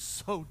she was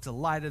so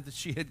delighted that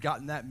she had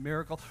gotten that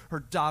miracle. Her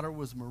daughter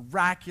was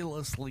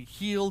miraculously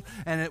healed,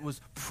 and it was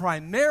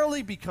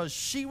primarily because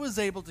she was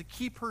able to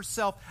keep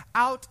herself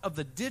out of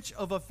the ditch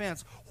of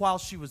offense while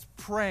she was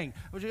praying.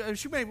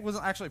 She maybe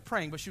wasn't actually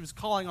praying, but she was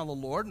calling on the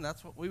Lord, and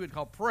that's what we would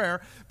call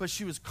prayer. But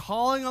she was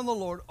calling on the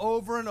Lord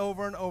over and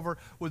over and over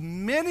with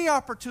many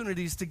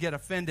opportunities to get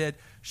offended.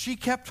 She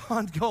kept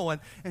on going,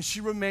 and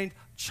she remained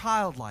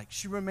childlike.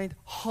 She remained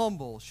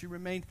humble. She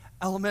remained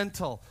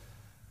elemental.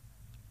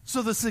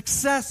 So the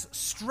success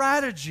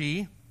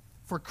strategy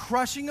for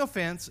crushing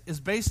offense is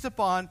based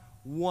upon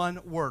one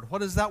word.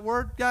 What is that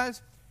word,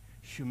 guys?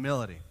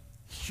 Humility.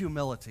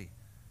 Humility.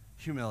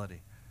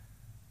 Humility.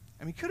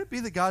 I mean, could it be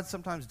that God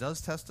sometimes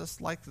does test us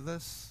like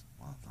this?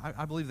 Well,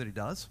 I believe that he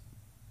does.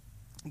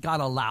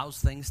 God allows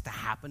things to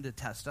happen to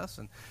test us.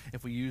 And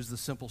if we use the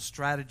simple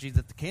strategy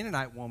that the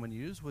Canaanite woman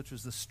used, which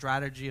was the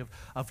strategy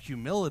of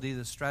humility,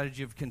 the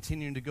strategy of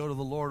continuing to go to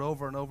the Lord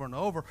over and over and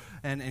over,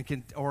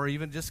 or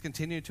even just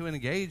continue to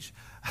engage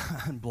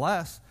and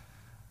bless,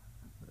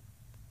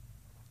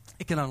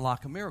 it can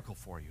unlock a miracle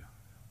for you.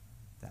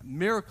 That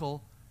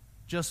miracle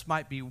just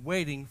might be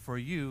waiting for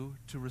you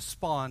to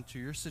respond to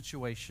your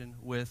situation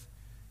with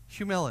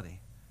humility.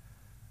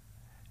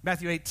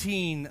 Matthew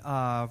 18,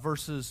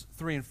 verses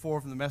 3 and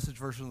 4 from the Message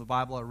version of the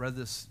Bible. I read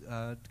this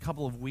a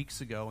couple of weeks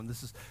ago, and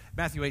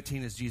Matthew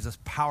 18 is Jesus'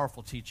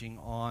 powerful teaching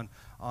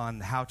on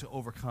how to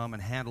overcome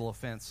and handle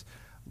offense.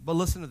 But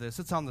listen to this.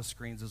 It's on the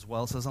screens as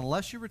well. It says,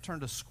 unless you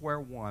return to square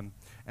one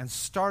and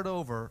start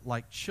over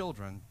like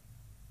children,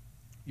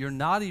 you're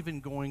not even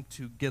going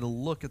to get a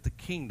look at the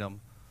kingdom,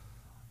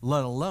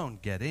 let alone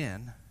get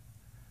in.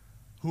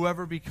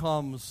 Whoever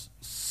becomes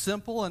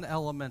simple and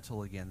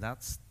elemental again,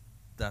 that's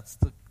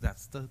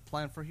the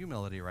plan for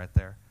humility right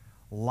there.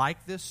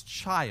 Like this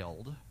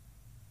child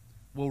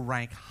will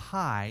rank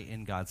high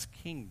in God's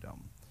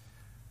kingdom.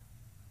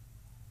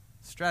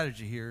 The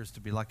strategy here is to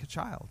be like a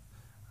child.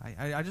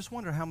 I just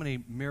wonder how many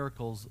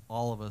miracles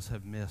all of us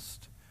have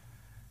missed.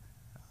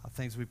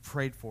 Things we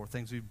prayed for,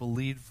 things we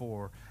believed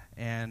for,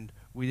 and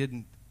we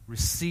didn't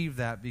receive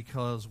that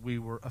because we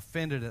were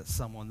offended at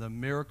someone. The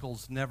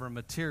miracles never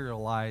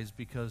materialized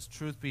because,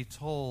 truth be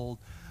told,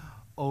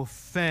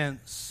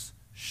 offense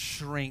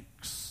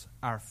shrinks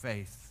our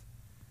faith.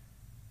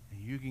 And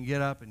you can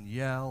get up and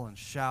yell and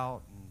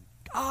shout and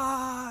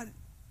God,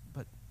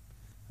 but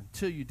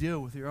until you deal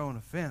with your own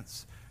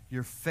offense,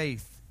 your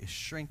faith is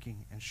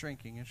shrinking and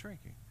shrinking and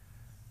shrinking.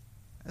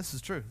 This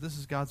is true. This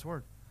is God's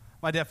word.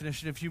 My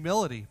definition of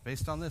humility,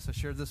 based on this, I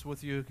shared this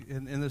with you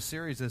in this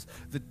series, is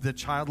the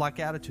childlike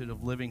attitude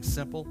of living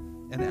simple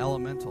and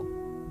elemental.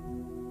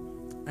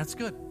 That's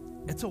good.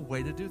 It's a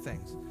way to do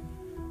things.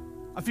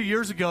 A few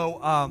years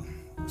ago,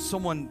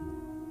 someone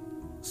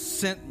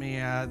sent me,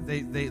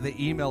 they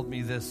emailed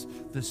me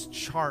this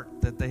chart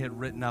that they had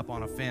written up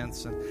on a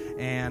fence,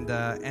 and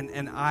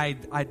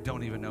I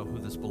don't even know who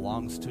this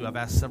belongs to. I've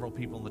asked several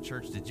people in the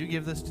church, did you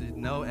give this to?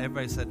 No,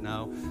 everybody said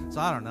no.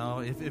 So I don't know.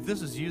 If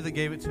this is you that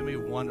gave it to me,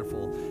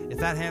 wonderful. If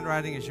that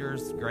handwriting is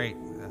yours, great.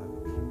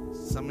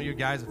 Some of you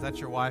guys, if that's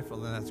your wife,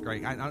 well then that's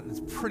great.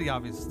 It's pretty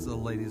obvious it's the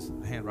lady's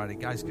handwriting.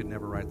 Guys could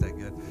never write that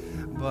good,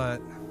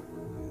 but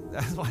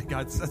that's what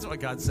God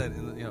said.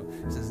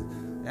 He says,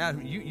 yeah,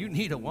 you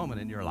need a woman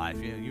in your life.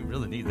 You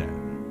really need that.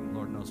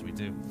 Lord knows we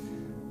do.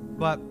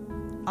 But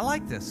I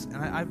like this,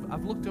 and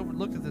I've looked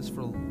at this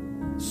for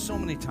so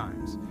many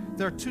times.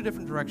 There are two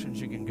different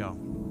directions you can go.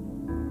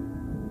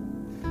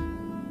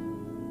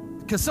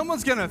 Because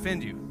someone's going to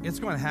offend you. It's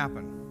going to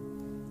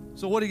happen.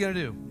 So what are you going to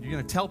do? You're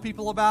going to tell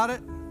people about it?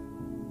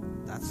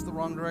 That's the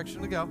wrong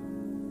direction to go.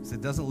 Because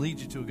it doesn't lead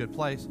you to a good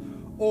place.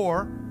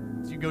 Or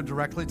you go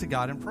directly to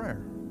God in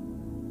prayer.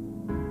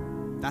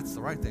 That's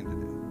the right thing to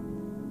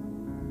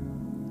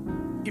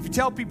do. If you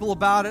tell people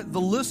about it,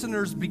 the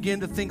listeners begin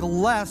to think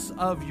less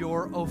of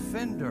your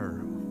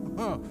offender.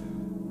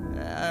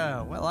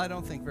 Well, I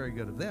don't think very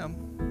good of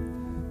them.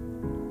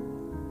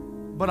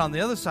 But on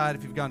the other side,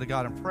 if you've gone to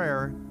God in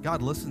prayer,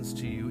 God listens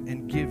to you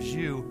and gives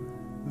you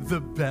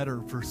the better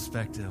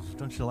perspective.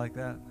 Don't you like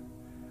that?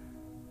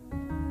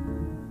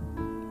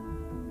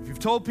 If you've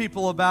told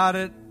people about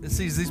it, it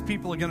sees these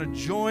people are going to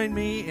join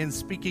me in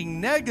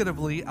speaking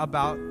negatively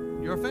about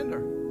your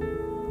offender.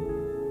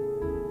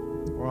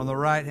 Or on the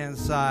right-hand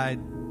side,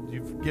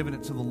 you've given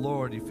it to the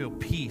Lord, you feel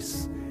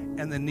peace,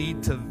 and the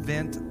need to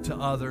vent to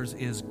others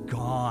is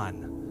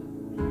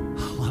gone.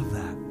 I love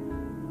that.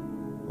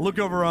 Look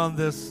over on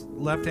this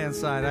left-hand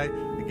side. I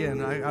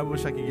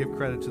wish I could give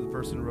credit to the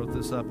person who wrote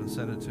this up and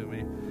sent it to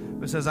me.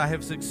 It says, I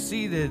have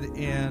succeeded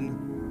in,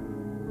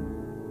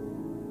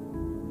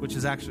 which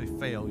is actually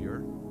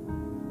failure,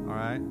 all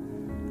right?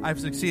 I've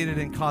succeeded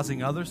in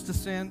causing others to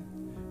sin,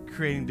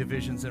 creating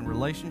divisions in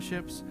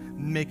relationships,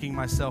 making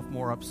myself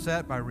more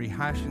upset by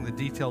rehashing the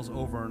details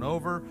over and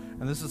over.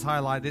 And this is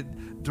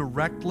highlighted: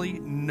 directly,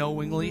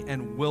 knowingly,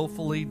 and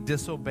willfully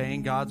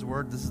disobeying God's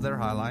word. This is their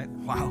highlight.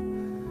 Wow.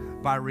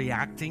 By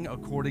reacting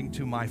according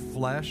to my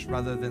flesh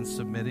rather than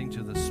submitting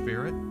to the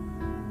Spirit.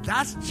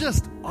 That's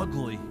just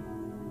ugly.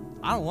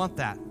 I don't want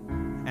that.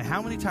 And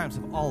how many times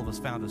have all of us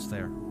found us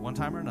there, one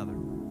time or another?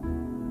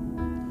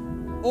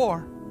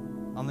 Or,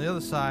 on the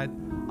other side,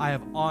 I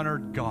have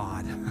honored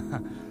God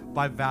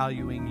by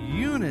valuing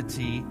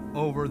unity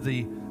over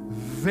the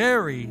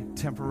very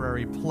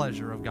temporary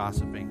pleasure of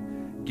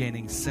gossiping,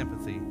 gaining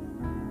sympathy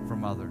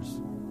from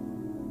others.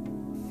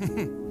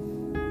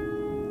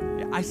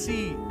 Yeah, I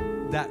see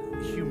that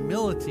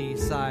humility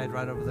side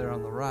right over there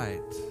on the right.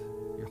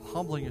 You're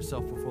humbling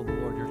yourself before the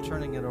Lord. You're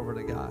turning it over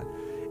to God.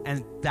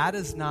 And that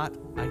is not,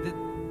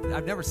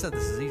 I've never said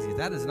this is easy.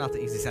 That is not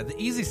the easy side.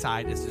 The easy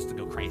side is just to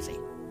go crazy.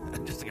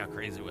 Just to go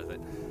crazy with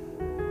it.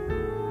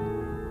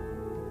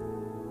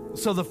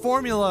 So the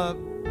formula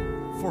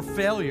for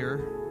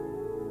failure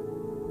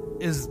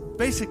is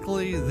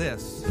basically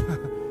this.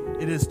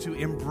 It is to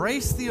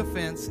embrace the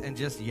offense and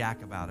just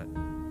yak about it.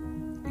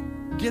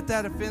 Get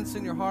that offense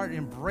in your heart,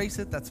 embrace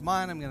it. That's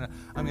mine. I'm gonna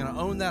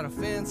own that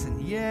offense,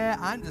 and yeah,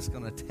 I'm just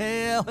gonna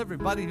tell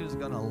everybody who's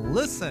gonna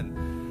listen.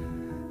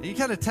 And you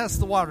kind of test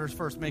the waters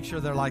first, make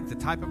sure they're like the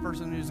type of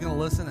person who's gonna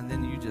listen, and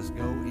then you just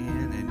go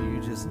in and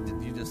you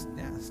just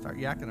start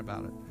yakking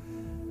about it.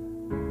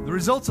 The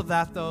results of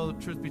that, though,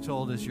 truth be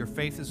told, is your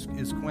faith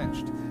is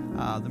quenched.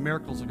 The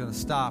miracles are going to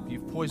stop.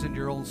 You've poisoned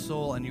your own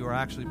soul, and you are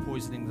actually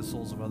poisoning the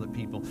souls of other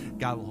people.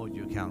 God will hold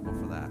you accountable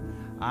for that.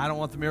 I don't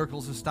want the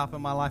miracles to stop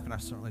in my life, and I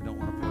certainly don't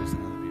want to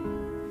poison other people.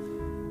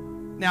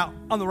 Now,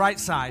 on the right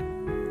side,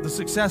 the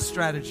success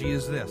strategy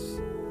is this.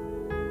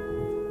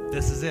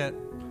 This is it.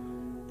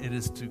 It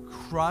is to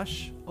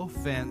crush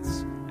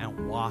offense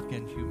and walk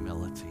in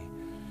humility.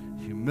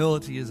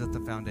 Humility is at the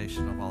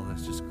foundation of all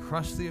this. Just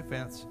crush the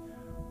offense,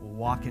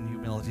 walk in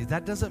humility.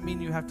 That doesn't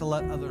mean you have to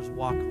let others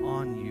walk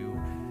on you.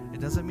 It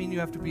doesn't mean you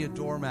have to be a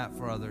doormat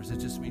for others. It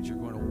just means you're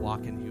going to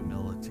walk in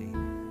humility.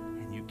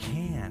 And you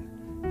can,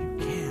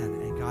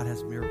 and God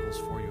has miracles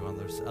for you on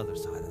the other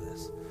side of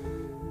this.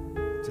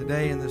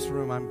 Today in this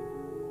room, I'm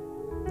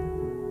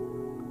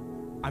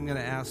going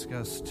to ask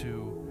us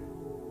to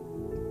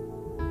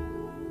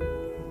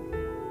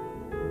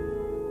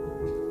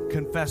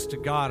confess to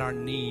God our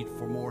need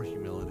for more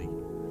humility.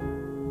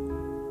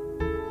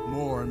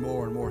 More and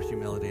more and more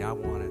humility. I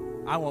want it.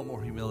 I want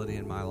more humility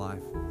in my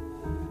life.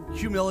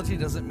 Humility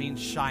doesn't mean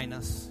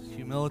shyness.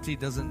 Humility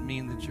doesn't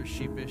mean that you're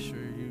sheepish or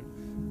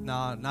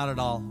not at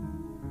all.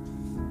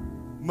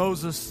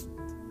 Moses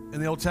in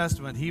the Old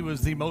Testament, he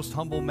was the most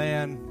humble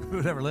man who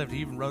had ever lived. He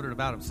even wrote it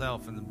about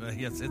himself, and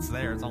it's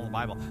there. It's all in the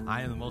Bible.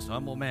 I am the most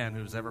humble man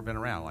who's ever been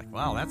around. Like,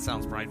 wow, that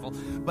sounds prideful.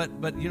 But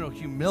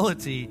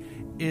humility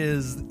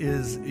is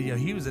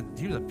he was a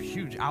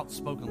huge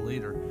outspoken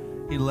leader.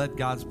 He led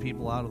God's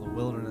people out of the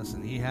wilderness,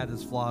 and he had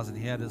his flaws and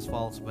he had his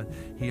faults, but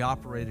he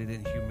operated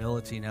in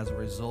humility, and as a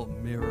result,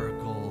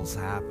 miracles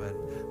happened.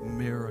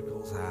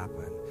 Miracles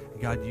happened.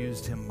 God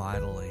used him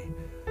mightily.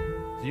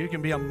 So you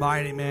can be a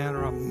mighty man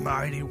or a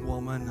mighty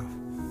woman.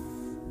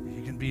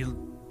 You can be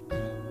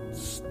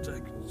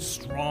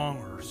strong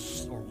or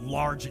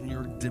large in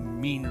your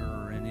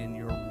demeanor and in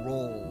your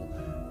role.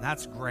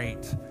 That's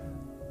great,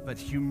 but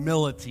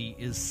humility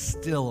is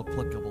still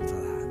applicable to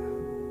that.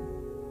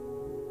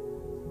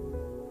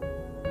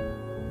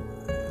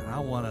 I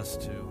want us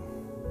to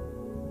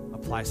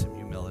apply some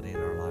humility in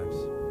our lives.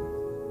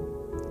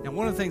 And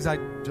one of the things I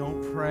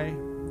don't pray,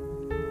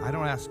 I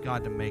don't ask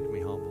God to make me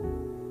humble.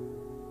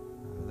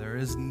 There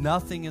is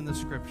nothing in the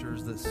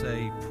scriptures that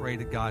say pray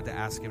to God to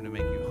ask him to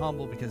make you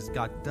humble, because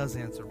God does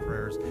answer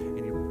prayers, and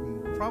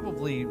you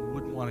probably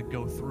wouldn't want to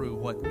go through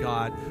what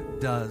God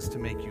does to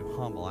make you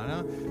humble. I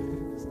know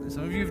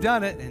some of you have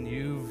done it, and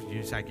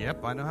you're like,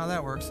 yep, I know how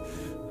that works.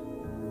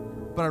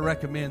 But I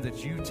recommend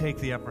that you take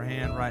the upper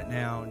hand right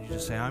now and you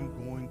just say, I'm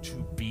going to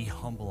be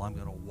humble. I'm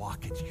going to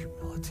walk in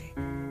humility.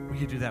 Will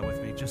you do that with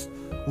me? Just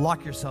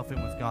lock yourself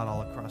in with God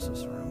all across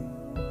this room.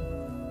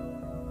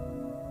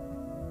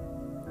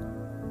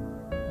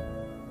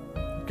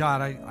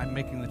 God, I'm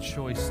making the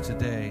choice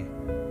today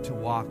to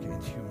walk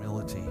in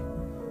humility.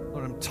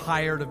 Lord, I'm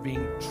tired of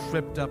being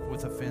tripped up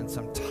with offense.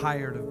 I'm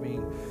tired of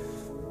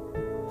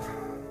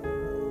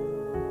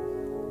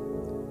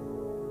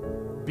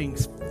being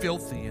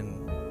filthy and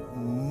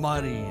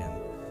muddy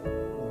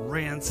and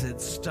rancid,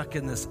 stuck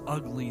in this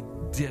ugly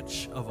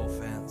ditch of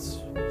offense.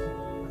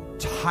 I'm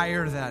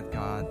tired of that,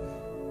 God.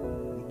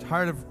 I'm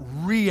tired of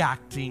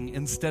reacting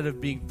instead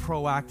of being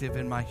proactive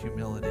in my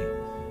humility.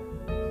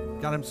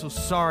 God, I'm so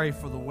sorry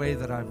for the way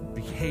that I've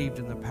behaved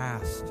in the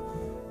past.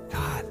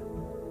 God,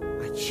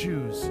 I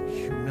choose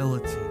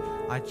humility.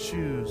 I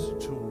choose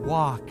to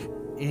walk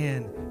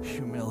in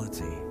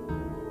humility.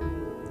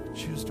 I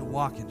choose to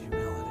walk in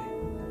humility.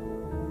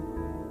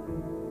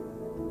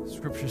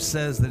 Scripture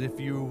says that if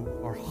you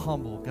are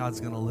humble, God's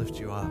going to lift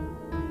you up.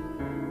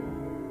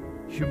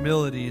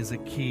 Humility is a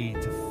key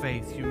to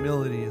faith.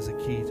 Humility is a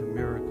key to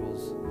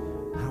miracles.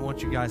 I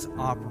want you guys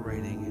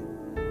operating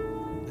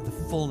in the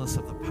fullness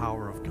of the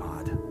power of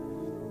God.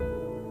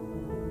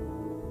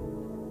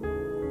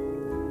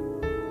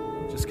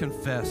 Just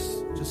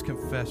confess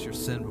your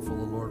sin before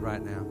the Lord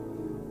right now.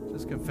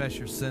 Just confess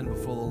your sin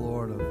before the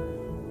Lord of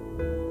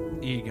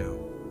ego,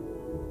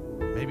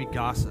 maybe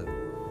gossip,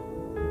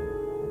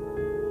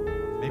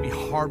 maybe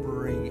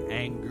harboring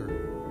anger.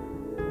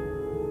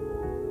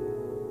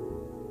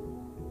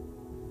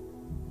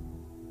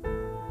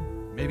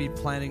 Maybe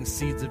planting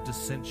seeds of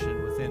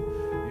dissension within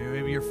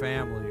maybe your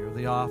family or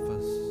the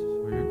office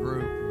or your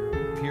group or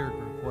your peer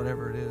group,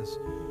 whatever it is.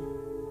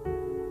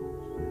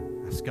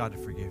 Ask God to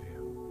forgive you.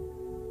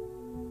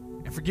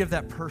 And forgive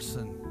that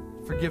person.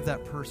 Forgive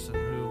that person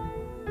who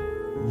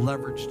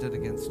leveraged it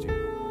against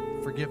you.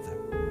 Forgive them.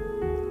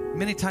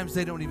 Many times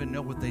they don't even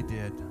know what they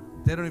did.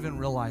 They don't even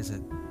realize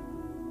it.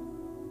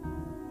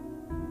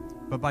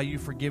 But by you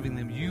forgiving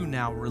them, you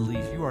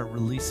are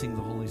releasing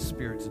the Holy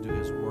Spirit to do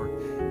His work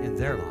in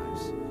their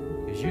lives.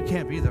 Because you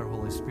can't be their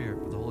Holy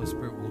Spirit, but the Holy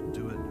Spirit will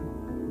do it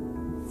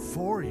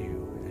for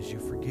you as you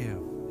forgive,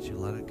 as you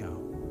let it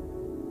go.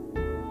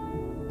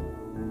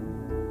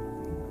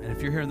 And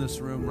if you're here in this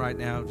room right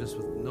now, just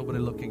with nobody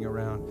looking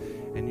around,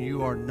 and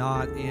you are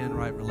not in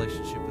right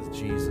relationship with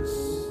Jesus,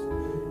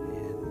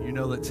 and you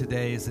know that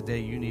today is the day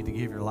you need to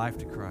give your life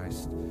to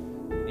Christ,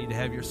 you need to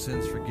have your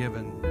sins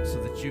forgiven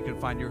so that you can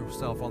find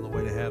yourself on the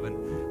way to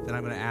heaven, then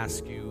I'm going to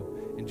ask you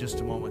in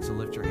just a moment to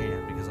lift your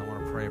hand, because I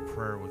want to pray a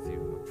prayer with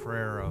you, a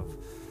prayer of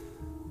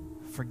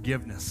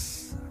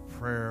forgiveness, a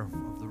prayer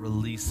of the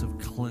release of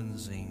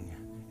cleansing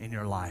in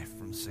your life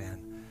from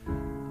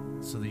sin,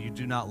 so that you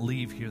do not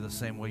leave here the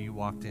same way you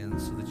walked in,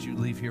 so that you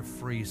leave here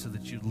free, so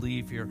that you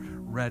leave here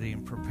ready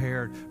and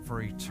prepared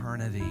for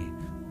eternity.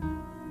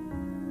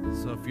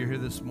 So if you're here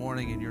this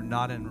morning and you're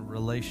not in a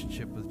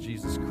relationship with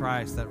Jesus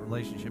Christ, that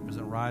relationship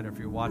isn't right, or if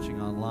you're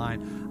watching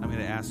online, I'm going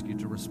to ask you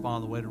to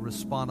respond. The way to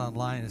respond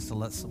online is to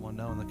let someone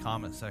know in the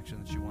comment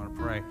section that you want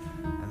to pray,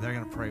 and they're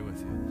going to pray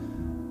with you.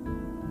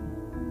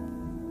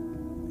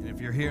 And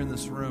if you're here in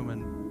this room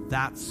and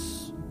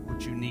that's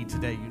what you need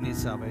today, you need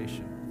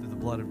salvation through the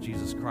blood of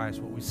Jesus Christ,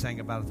 what we sang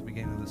about at the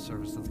beginning of this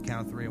service. At the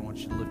count of 3, I want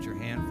you to lift your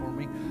hand for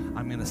me.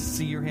 I'm going to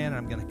see your hand, and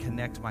I'm going to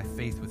connect my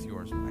faith with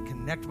yours. When I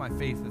connect my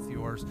faith with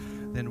yours,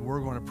 then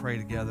we're going to pray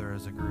together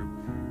as a group.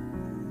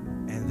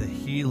 And the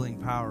healing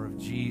power of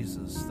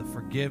Jesus, the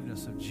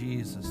forgiveness of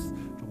Jesus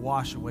to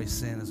wash away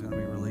sin is going to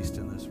be released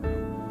in this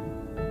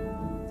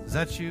room. Is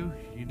that you?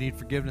 You need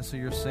forgiveness of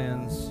your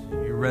sins.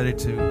 You're ready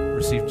to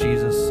receive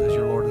Jesus as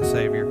your Lord and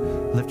Savior.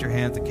 Lift your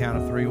hand at the count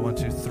of 3. 1,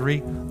 2,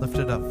 3. Lift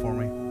it up for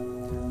me.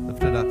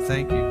 Lift it up.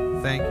 Thank you.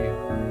 Thank you.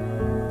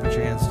 Put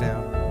your hands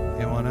down.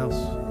 Anyone else?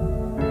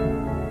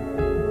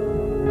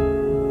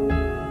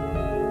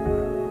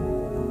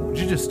 Would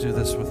you just do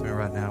this with me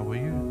right now, will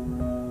you?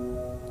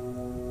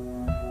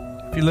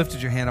 If you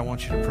lifted your hand, I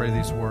want you to pray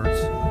these words.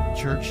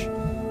 Church,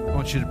 I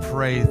want you to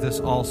pray this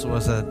also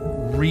as a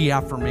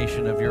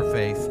reaffirmation of your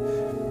faith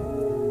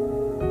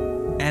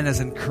and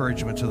as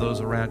encouragement to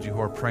those around you who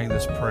are praying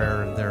this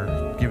prayer and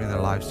they're giving their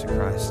lives to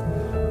Christ.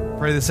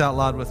 Pray this out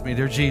loud with me.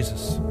 Dear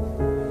Jesus,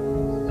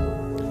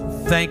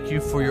 thank you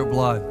for your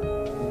blood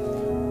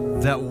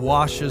that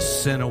washes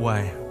sin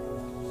away.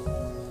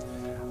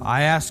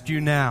 I ask you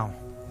now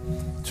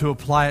to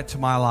apply it to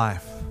my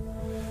life,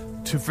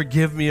 to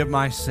forgive me of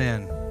my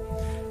sin,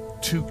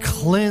 to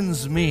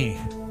cleanse me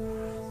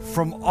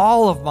from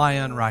all of my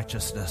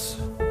unrighteousness.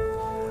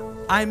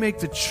 I make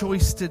the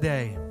choice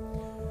today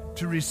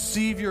to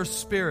receive your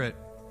Spirit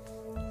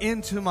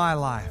into my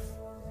life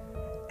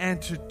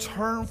and to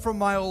turn from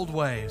my old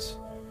ways,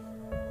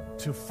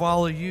 to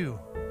follow you,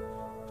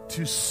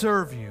 to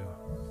serve you,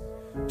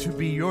 to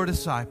be your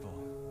disciple.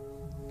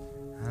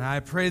 And I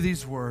pray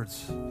these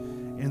words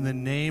in the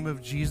name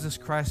of Jesus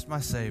Christ, my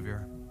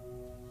Savior.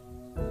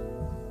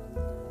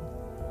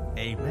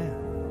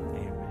 Amen.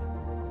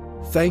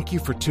 Thank you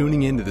for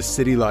tuning in to the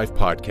City Life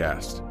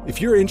Podcast. If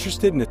you're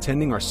interested in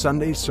attending our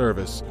Sunday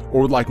service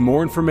or would like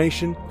more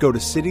information, go to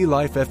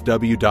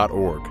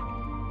citylifefw.org.